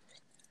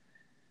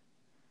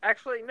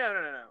 Actually, no.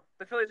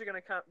 The Phillies are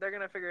gonna come. They're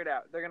gonna figure it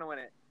out. They're gonna win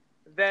it.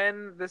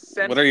 Then the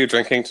Central. What are you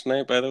drinking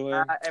tonight, by the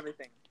way?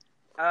 Everything.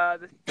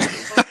 The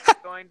Central is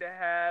going to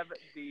have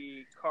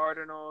the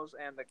Cardinals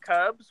and the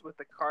Cubs, with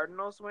the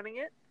Cardinals winning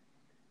it.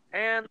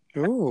 And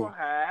we'll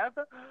have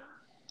the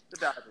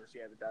Dodgers.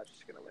 Yeah, the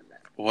Dodgers are going to win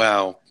that.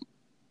 Wow.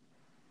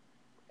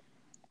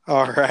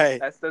 All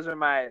right. Those are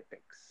my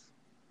picks.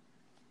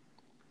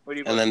 What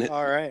do you?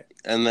 All right.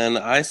 And then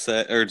I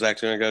said, or Zach,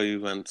 do you want to go?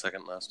 You went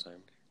second last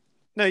time.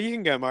 No, you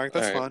can go, Mark.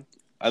 That's fine.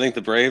 I think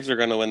the Braves are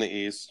going to win the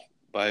East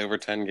by over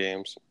 10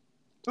 games.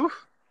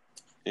 Oof.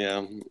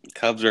 Yeah.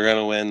 Cubs are going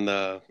to win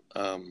the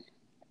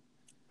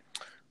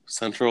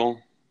Central.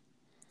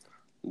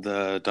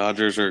 The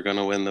Dodgers are going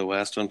to win the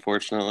West,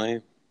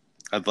 unfortunately.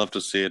 I'd love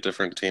to see a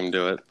different team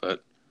do it,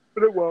 but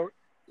it won't.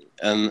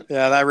 And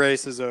yeah, that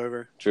race is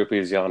over.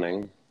 Droopy's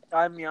yawning.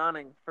 I'm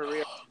yawning for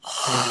real.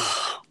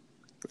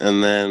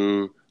 And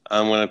then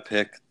I'm going to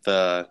pick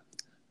the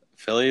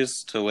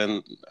Phillies to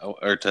win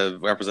or to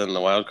represent in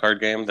the wild card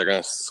game. They're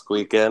going to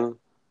squeak in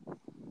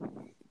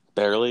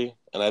barely,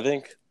 and I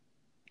think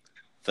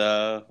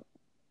the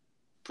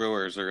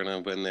Brewers are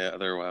going to win the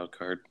other wild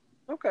card.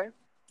 Okay.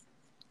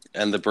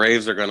 And the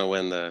Braves are going to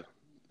win the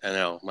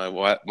NL.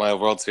 My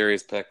World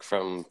Series pick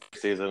from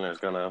season is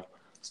going to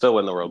still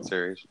win the World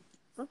Series.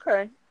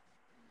 Okay.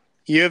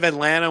 You have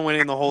Atlanta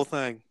winning the whole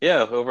thing.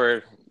 Yeah,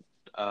 over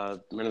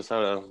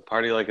Minnesota.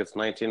 Party like it's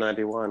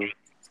 1991.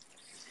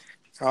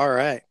 All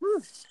right.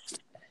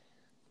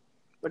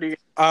 What do you?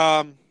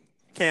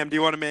 Cam, do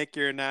you want to make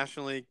your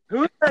National League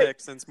Who pick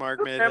since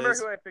Mark made remember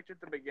his? who I picked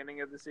at the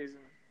beginning of the season?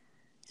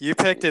 You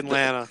picked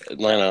Atlanta.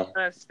 Atlanta. I'm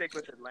gonna stick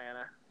with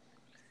Atlanta.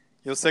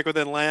 You'll stick with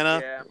Atlanta?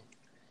 Yeah.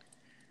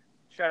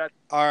 Shout out.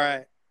 All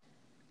right.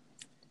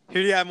 Who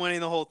do you have winning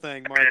the whole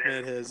thing? Mark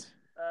made his.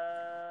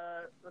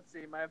 Let's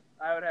see.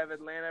 I would have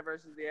Atlanta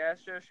versus the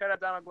Astros. Shout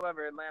out Donald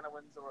Glover. Atlanta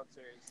wins the World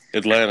Series.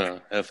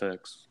 Atlanta.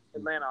 FX.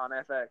 Atlanta on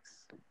FX.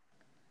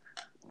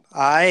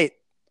 All right.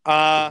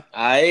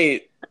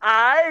 I.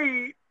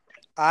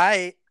 All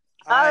right,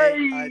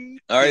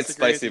 disagree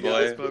spicy with you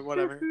guys, boy. but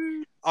whatever.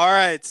 All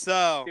right,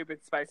 so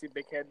Stupid spicy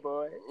big head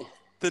boy.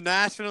 the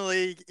National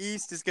League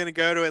East is going to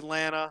go to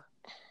Atlanta.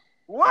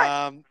 What?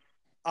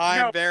 I'm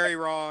No. very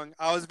wrong.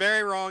 I was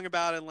very wrong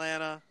about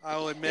Atlanta. I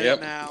will admit it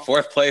now.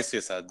 Fourth place,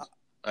 you said.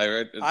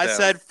 I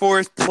said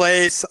fourth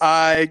place.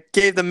 I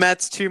gave the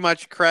Mets too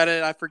much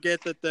credit. I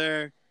forget that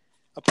they're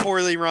a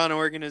poorly run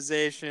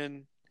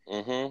organization.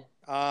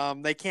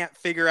 Mm-hmm. They can't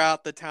figure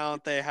out the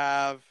talent they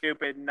have.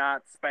 Stupid,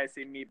 not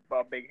spicy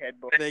meatball big head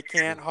boy. They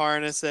can't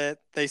harness it.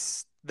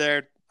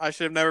 I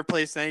should have never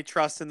placed any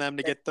trust in them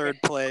to get third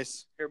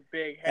place Your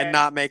big head. and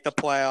not make the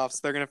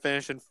playoffs. They're going to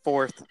finish in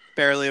fourth,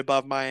 barely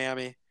above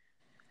Miami.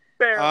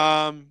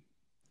 Barely,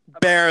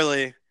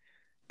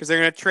 because they're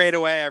going to trade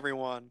away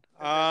everyone.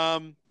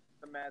 The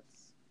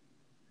Mets.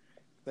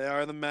 They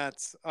are the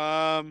Mets.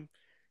 So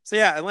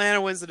yeah,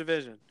 Atlanta wins the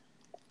division.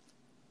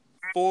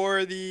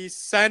 For the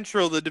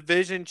Central, the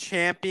division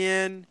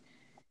champion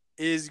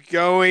is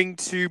going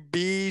to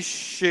be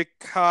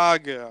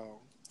Chicago.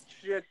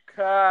 The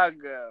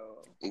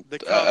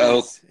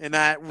Cubs in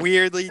that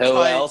weirdly Who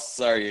tight else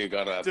are you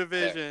gonna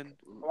division.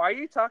 Why are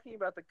you talking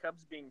about the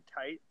Cubs being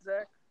tight,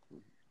 Zach?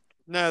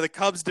 No, the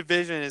Cubs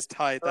division is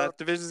tight. That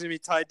division is going to be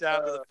tight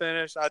down to the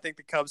finish. I think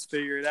the Cubs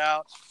figure it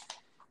out.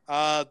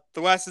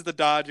 The West is the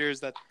Dodgers.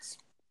 That's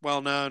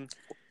well known.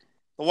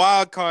 The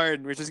wild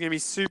card, which is going to be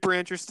super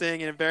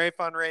interesting and a very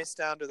fun race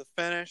down to the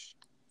finish.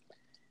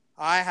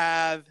 I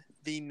have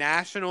the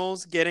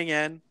Nationals getting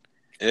in.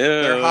 Ew.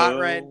 They're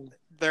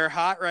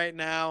hot right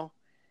now.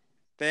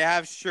 They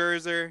have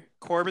Scherzer.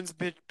 Corbin's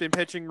been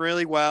pitching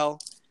really well.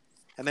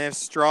 And they have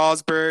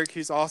Strasburg,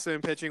 who's also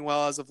been pitching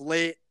well as of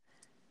late.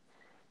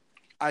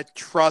 I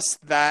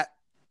trust that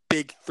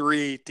big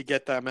three to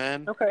get them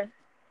in. Okay.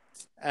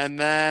 And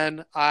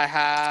then I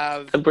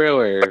have The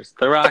Brewers,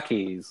 the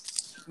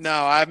Rockies.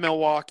 No, I have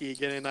Milwaukee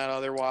getting that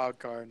other wild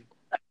card,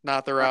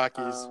 not the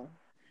Rockies.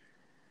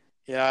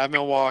 Yeah, I have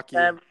Milwaukee.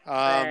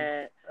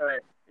 Right.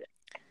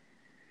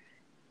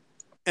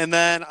 And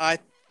then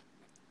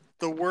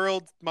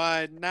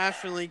my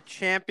National League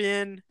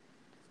champion,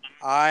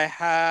 I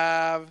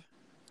have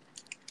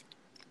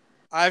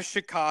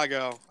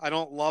Chicago. I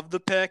don't love the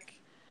pick,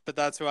 but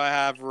that's who I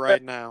have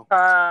right now.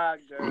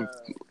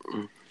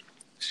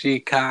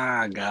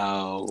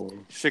 Chicago.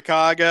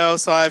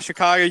 So I have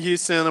Chicago,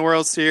 Houston in the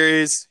World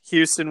Series.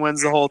 Houston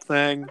wins the whole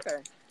thing.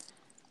 Okay.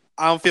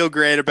 I don't feel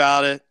great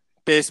about it.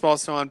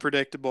 Baseball's so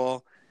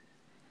unpredictable.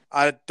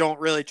 I don't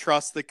really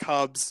trust the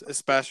Cubs,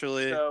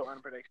 especially. So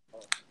unpredictable.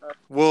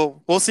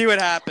 We'll see what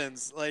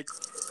happens. Like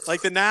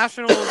the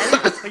Nationals.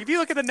 If you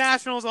look at the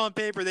Nationals on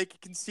paper, they could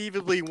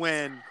conceivably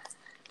win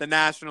the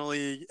National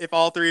League if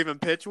all three of them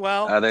pitch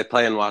well. They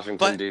play in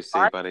Washington D.C.,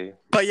 buddy.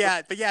 But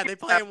yeah, they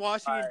play in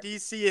Washington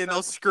D.C. and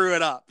they'll screw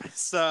it up.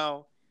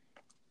 So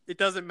it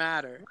doesn't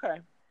matter. Okay.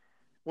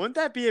 Wouldn't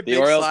that be a The big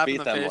Orioles slap in beat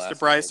the them face to last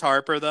Bryce night.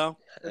 Harper, though?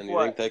 And you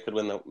think they could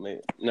win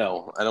the?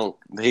 No, I don't.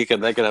 They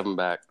could have him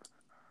back.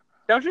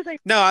 Don't you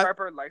think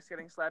Harper likes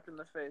getting slapped in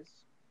the face?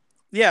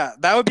 Yeah,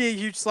 that would be a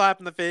huge slap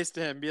in the face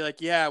to him. Be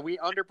like, yeah, we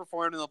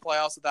underperformed in the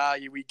playoffs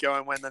without you. We go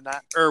and win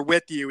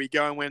with you. We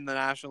go and win the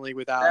National League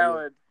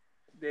without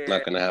you.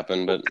 Not going to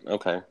happen, but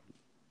okay.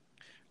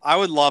 I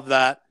would love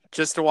that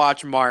just to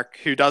watch Mark,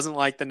 who doesn't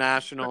like the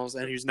Nationals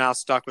and who's now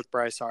stuck with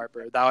Bryce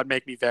Harper. That would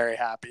make me very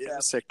happy in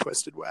a sick,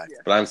 twisted way. Yeah.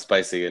 But I'm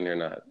spicy and you're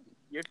not.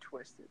 You're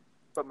twisted,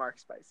 but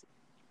Mark's spicy.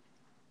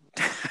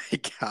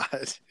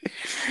 God.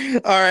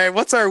 All right,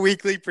 what's our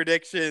weekly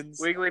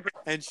predictions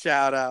and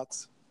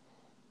shout-outs?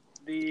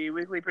 The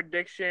weekly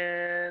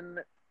prediction.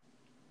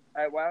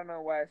 I don't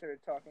know why I started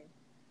talking.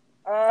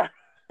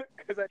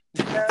 Because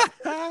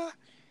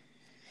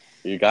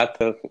You got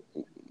the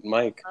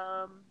mic.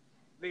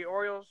 The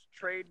Orioles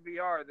trade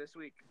VR this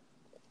week.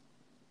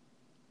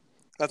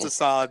 That's a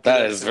solid That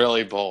prediction. is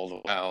really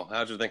bold. Wow.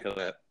 How'd you think of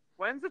that?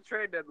 When's the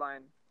trade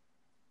deadline?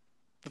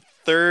 The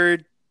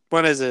third.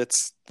 When is it?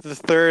 It's the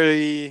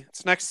 30.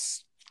 It's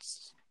next.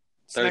 It's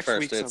next 31st.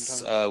 week It's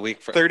sometime. a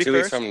week from 31st? 2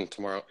 weeks from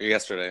tomorrow.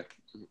 Yesterday.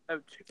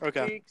 2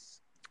 Okay. weeks.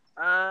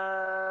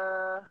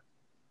 Yeah,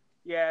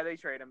 they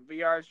trade him.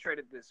 VR's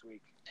traded this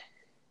week.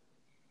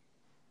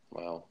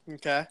 Wow.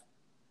 Okay.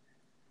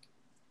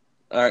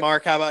 All right.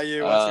 Mark, how about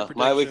you? What's your prediction?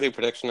 My weekly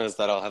prediction is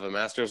that I'll have a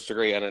master's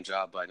degree and a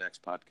job by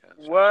next podcast.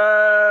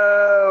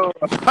 Whoa!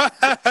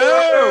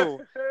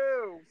 Whoa!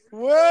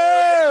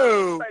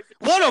 Whoa! Spicy.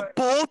 What a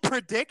bold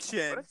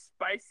prediction! What a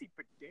spicy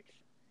prediction!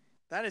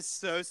 That is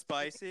so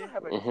spicy.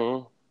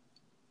 Mm-hmm.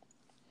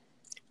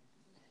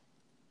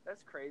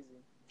 That's crazy.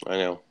 I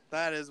know.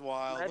 That is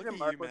wild. Imagine Look at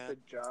Mark you, with man. the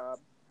job.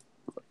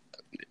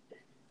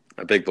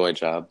 A big boy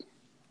job.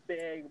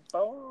 Big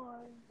boy.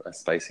 A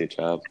spicy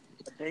job.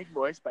 A big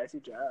boy spicy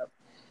job.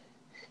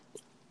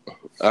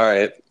 All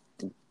right.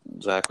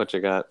 Zach, what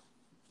you got?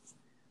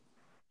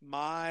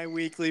 My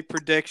weekly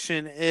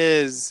prediction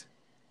is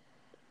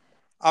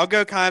I'll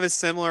go kind of a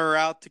similar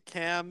route to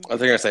Cam. I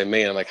was going to say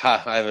me. I'm like,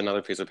 ha, I have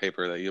another piece of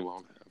paper that you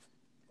won't have.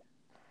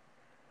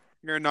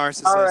 You're a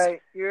narcissist. All right,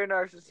 you're a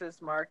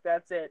narcissist, Mark.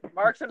 That's it.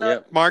 Mark's a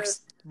narcissist.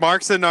 Yep.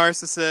 Mark's a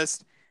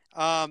narcissist.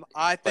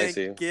 I think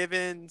Spicy.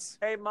 Givens.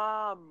 Hey,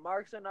 Mom,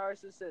 Mark's a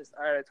narcissist.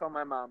 All right, I told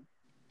my mom.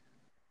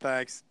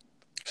 Thanks.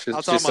 She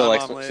I'll tell still my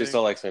likes mom me. She later.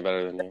 still likes me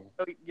better than you.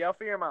 Oh, yell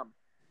for your mom.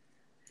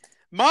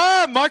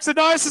 Mom, Mark's a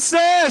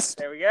narcissist.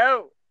 There we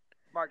go.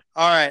 Mark.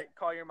 All right.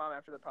 Call your mom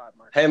after the pod,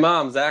 Mark. Hey,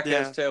 Mom, Zach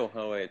Yeah. is too.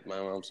 Oh, wait, my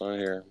mom's not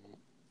here.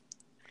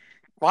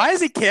 Why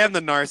isn't Cam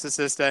the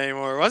narcissist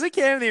anymore? Wasn't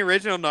Cam the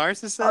original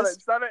narcissist?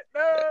 Stop it.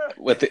 No.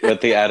 With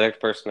the addict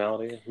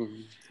personality.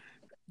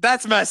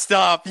 That's messed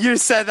up. You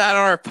said that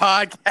on our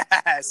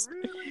podcast.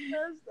 Really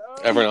messed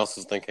up. Everyone else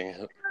is thinking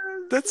it.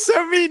 That's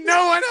so mean.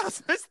 No one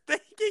else was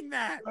thinking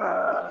that.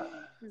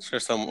 Sure,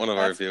 one of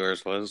our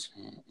viewers was.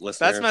 Listeners.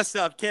 That's messed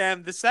up,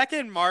 Cam. The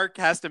second Mark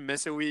has to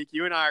miss a week,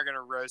 you and I are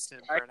gonna roast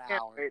him for I an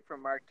can't hour. wait for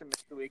Mark to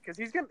miss the week because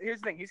here's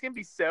the thing, he's gonna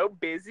be so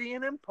busy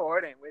and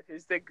important with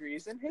his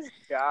degrees and his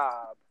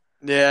job.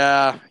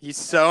 Yeah, he's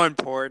so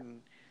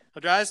important.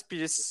 He'll just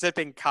be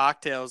sipping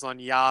cocktails on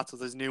yachts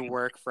with his new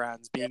work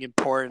friends, being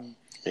important,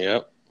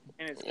 Yep.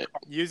 And his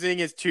using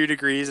his 2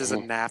 degrees as a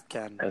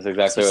napkin. That's exactly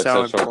This what is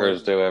so social workers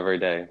important. do every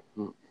day.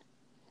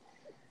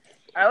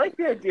 I like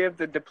the idea of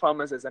the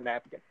diplomas as a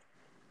napkin.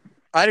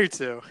 I do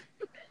too.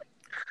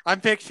 I'm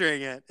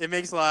picturing it. It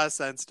makes a lot of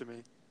sense to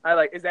me.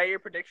 Is that your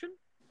prediction?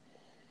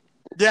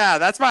 Yeah,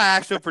 that's my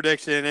actual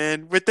prediction.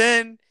 And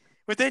within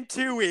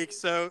 2 weeks,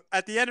 so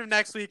at the end of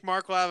next week,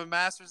 Mark will have a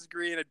master's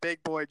degree and a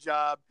big boy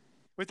job.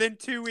 Within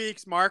 2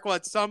 weeks, Mark will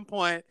at some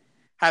point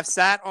have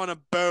sat on a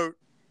boat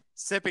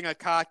sipping a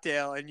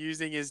cocktail and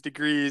using his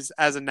degrees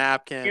as a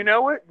napkin. You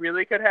know what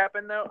really could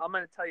happen, though? I'm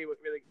going to tell you what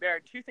really – there are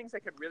 2 things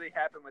that could really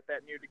happen with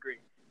that new degree.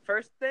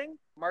 First thing,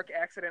 Mark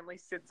accidentally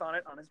sits on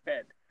it on his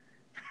bed.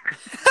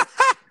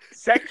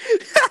 Second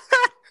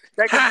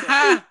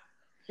thing,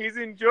 he's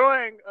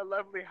enjoying a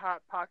lovely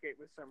hot pocket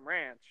with some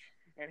ranch,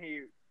 and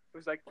he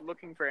was,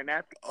 looking for a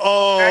napkin.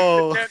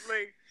 Oh.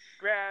 Accidentally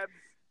grabs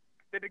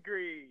the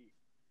degree.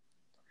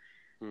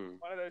 One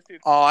of those 2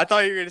 things. Oh, I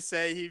thought you were going to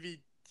say he'd be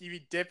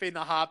dipping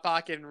the Hot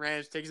Pocket in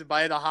ranch, takes a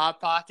bite of the Hot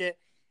Pocket,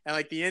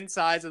 and, the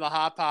insides of the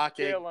Hot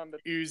Pocket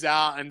ooze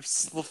out and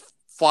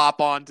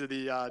flop onto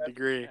the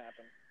degree.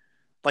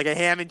 Like a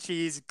ham and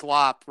cheese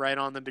glop right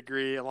on the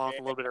degree along with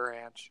a little bit of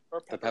ranch.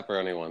 The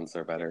pepperoni ones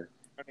are better.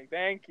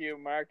 Thank you,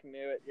 Mark.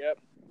 Knew it. Yep.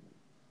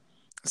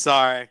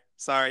 Sorry.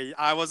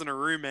 I wasn't a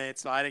roommate,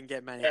 so I didn't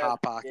get many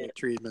Hot Pocket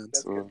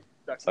treatments.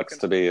 Sucks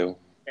to be you.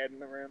 Head in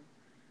the room.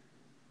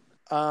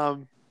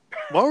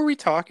 What were we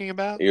talking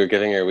about? You're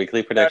giving your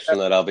weekly prediction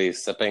that I'll be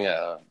sipping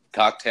a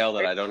cocktail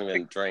that I don't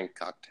even drink,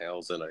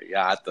 cocktails in a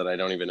yacht that I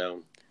don't even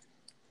own.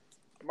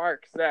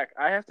 Mark, Zach,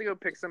 I have to go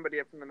pick somebody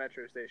up from the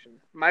metro station.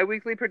 My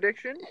weekly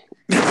prediction?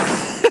 You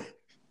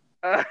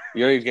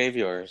already gave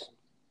yours.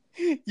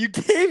 You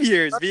gave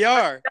yours,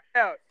 VR.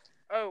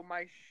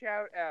 My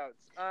shout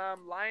outs.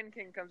 Lion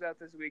King comes out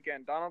this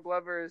weekend. Donald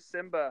Glover is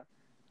Simba.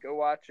 Go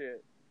watch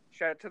it.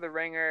 Shout out to The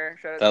Ringer.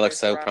 Shout out That to looks Chris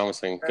so Ryan.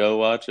 promising. Go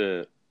watch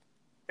it.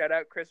 Shout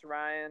out Chris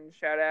Ryan.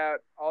 Shout out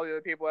all the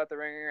other people at The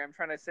Ringer. I'm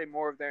trying to say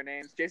more of their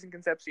names. Jason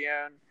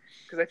Concepcion.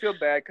 Because I feel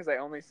bad because I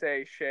only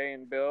say Shay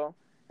and Bill.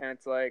 And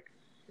it's like,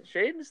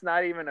 Shay's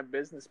not even a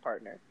business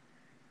partner.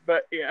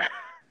 But, yeah.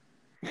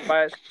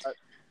 That's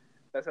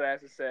what I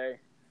have to say.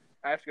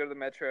 I have to go to the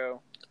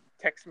metro.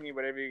 Text me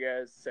whatever you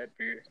guys said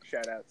for your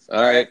shout-outs.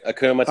 All right.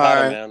 Akuna Matata, All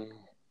right. man.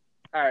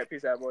 All right.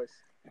 Peace out, boys.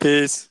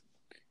 Peace.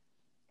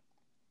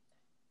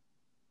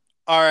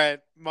 All right,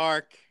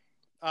 Mark.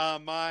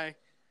 My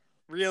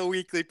real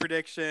weekly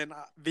prediction,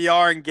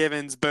 VR and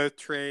Givens both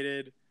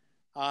traded.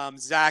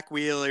 Zach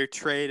Wheeler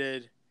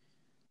traded.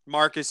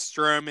 Marcus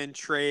Stroman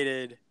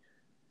traded.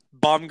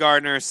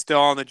 Baumgartner is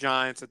still on the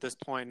Giants at this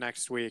point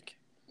next week.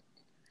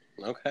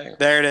 Okay.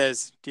 There it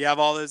is. Do you have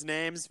all those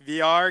names?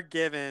 VR,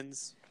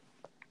 Givens,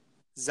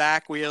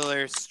 Zach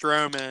Wheeler,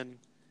 Stroman.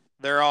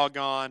 They're all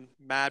gone.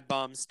 Mad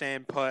Bum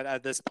staying put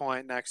at this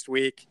point next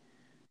week.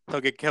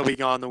 He'll be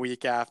gone the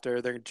week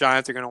after. The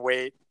Giants are going to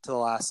wait till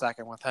the last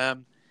second with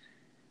him.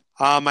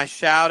 My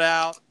shout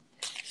out.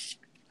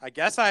 I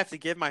guess I have to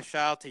give my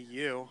shout out to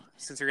you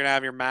since you're going to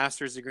have your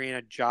master's degree and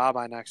a job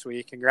by next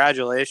week.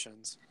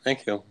 Congratulations.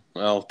 Thank you.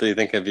 Well, do you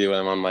think of you when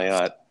I'm on my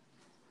yacht?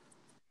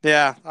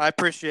 Yeah, I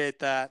appreciate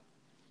that.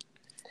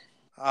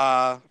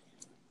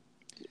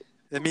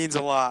 It means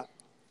a lot.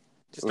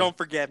 Just don't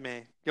forget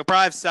me. You'll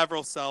probably have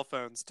several cell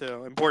phones,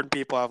 too. Important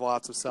people have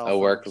lots of cell phones. A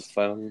work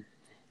phone?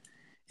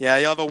 Yeah,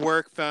 you'll have a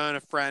work phone,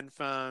 a friend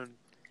phone,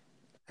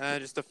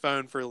 and just a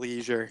phone for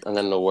leisure. And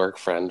then the work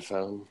friend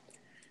phone.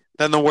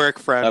 Then the work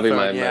friend That'd be phone.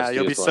 my Yeah, most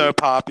you'll be used so one.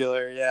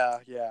 popular. Yeah.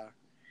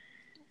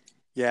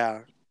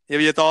 You'll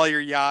be with all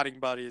your yachting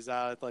buddies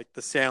out at like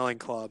the sailing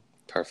club.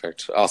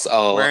 Perfect.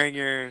 I'll wearing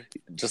your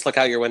just look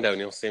out your window and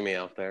you'll see me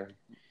out there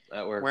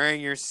at work. wearing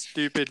your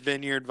stupid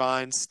Vineyard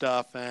Vine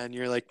stuff and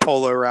your like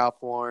Polo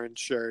Ralph Lauren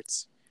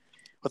shirts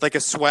with like a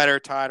sweater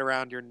tied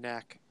around your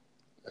neck.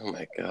 Oh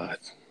my god.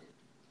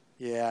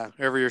 Yeah,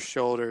 over your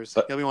shoulders.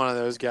 But- You'll be one of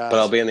those guys. But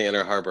I'll be in the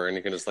inner harbor and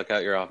you can just look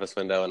out your office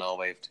window and I'll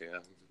wave to you.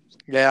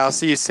 Yeah, I'll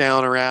see you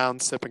sailing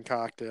around sipping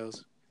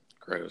cocktails.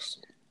 Gross.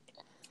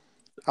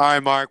 All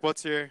right, Mark,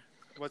 what's your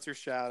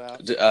shout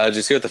out? Did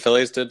you see what the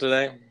Phillies did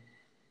today?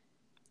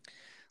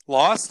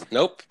 Lost?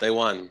 Nope, they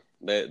won.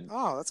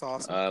 Oh, that's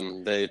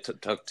awesome. They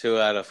took 2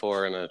 out of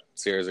 4 in a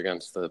series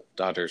against the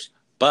Dodgers.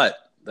 But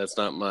that's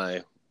not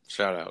my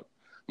shout out.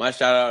 My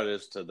shout out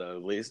is to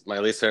my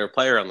least favorite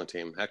player on the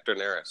team, Hector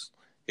Neris.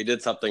 He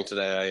did something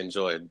today I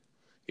enjoyed.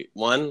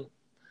 One,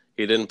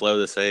 he didn't blow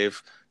the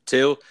save.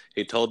 2,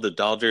 he told the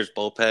Dodgers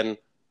bullpen,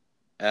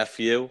 F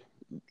you,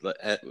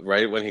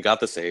 right when he got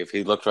the save.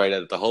 He looked right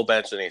at the whole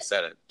bench and he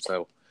said it.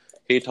 So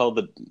he told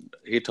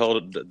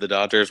the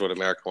Dodgers what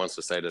America wants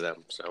to say to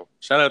them. So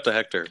shout out to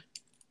Hector.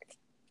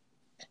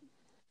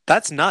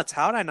 That's nuts.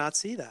 How did I not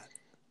see that?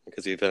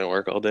 Because you've been at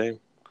work all day.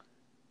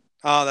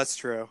 Oh, that's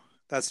true.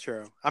 That's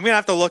true. I'm going to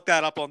have to look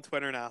that up on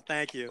Twitter now.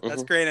 Thank you.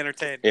 That's great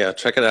entertainment. Yeah,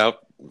 check it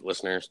out,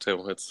 listeners,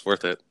 too. It's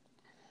worth it.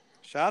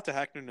 Shout out to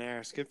Hector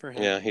Neris. Good for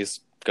him. Yeah, he's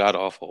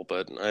god-awful,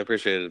 but I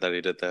appreciated that he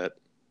did that.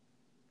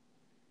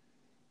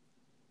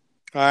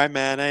 All right,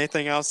 man.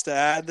 Anything else to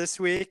add this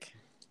week?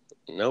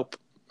 Nope.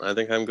 I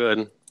think I'm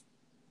good.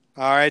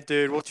 All right,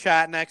 dude. We'll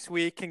chat next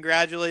week.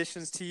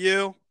 Congratulations to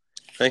you.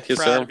 Thank you,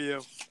 Proud sir. of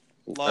you.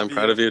 I'm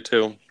proud of you,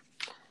 too.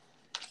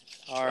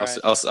 All right.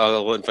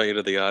 I'll invite you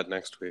to the yacht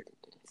next week.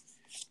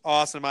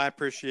 Awesome. I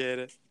appreciate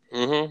it.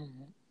 Mm-hmm.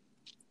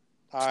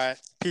 All right.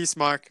 Peace,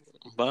 Mark.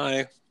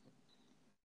 Bye.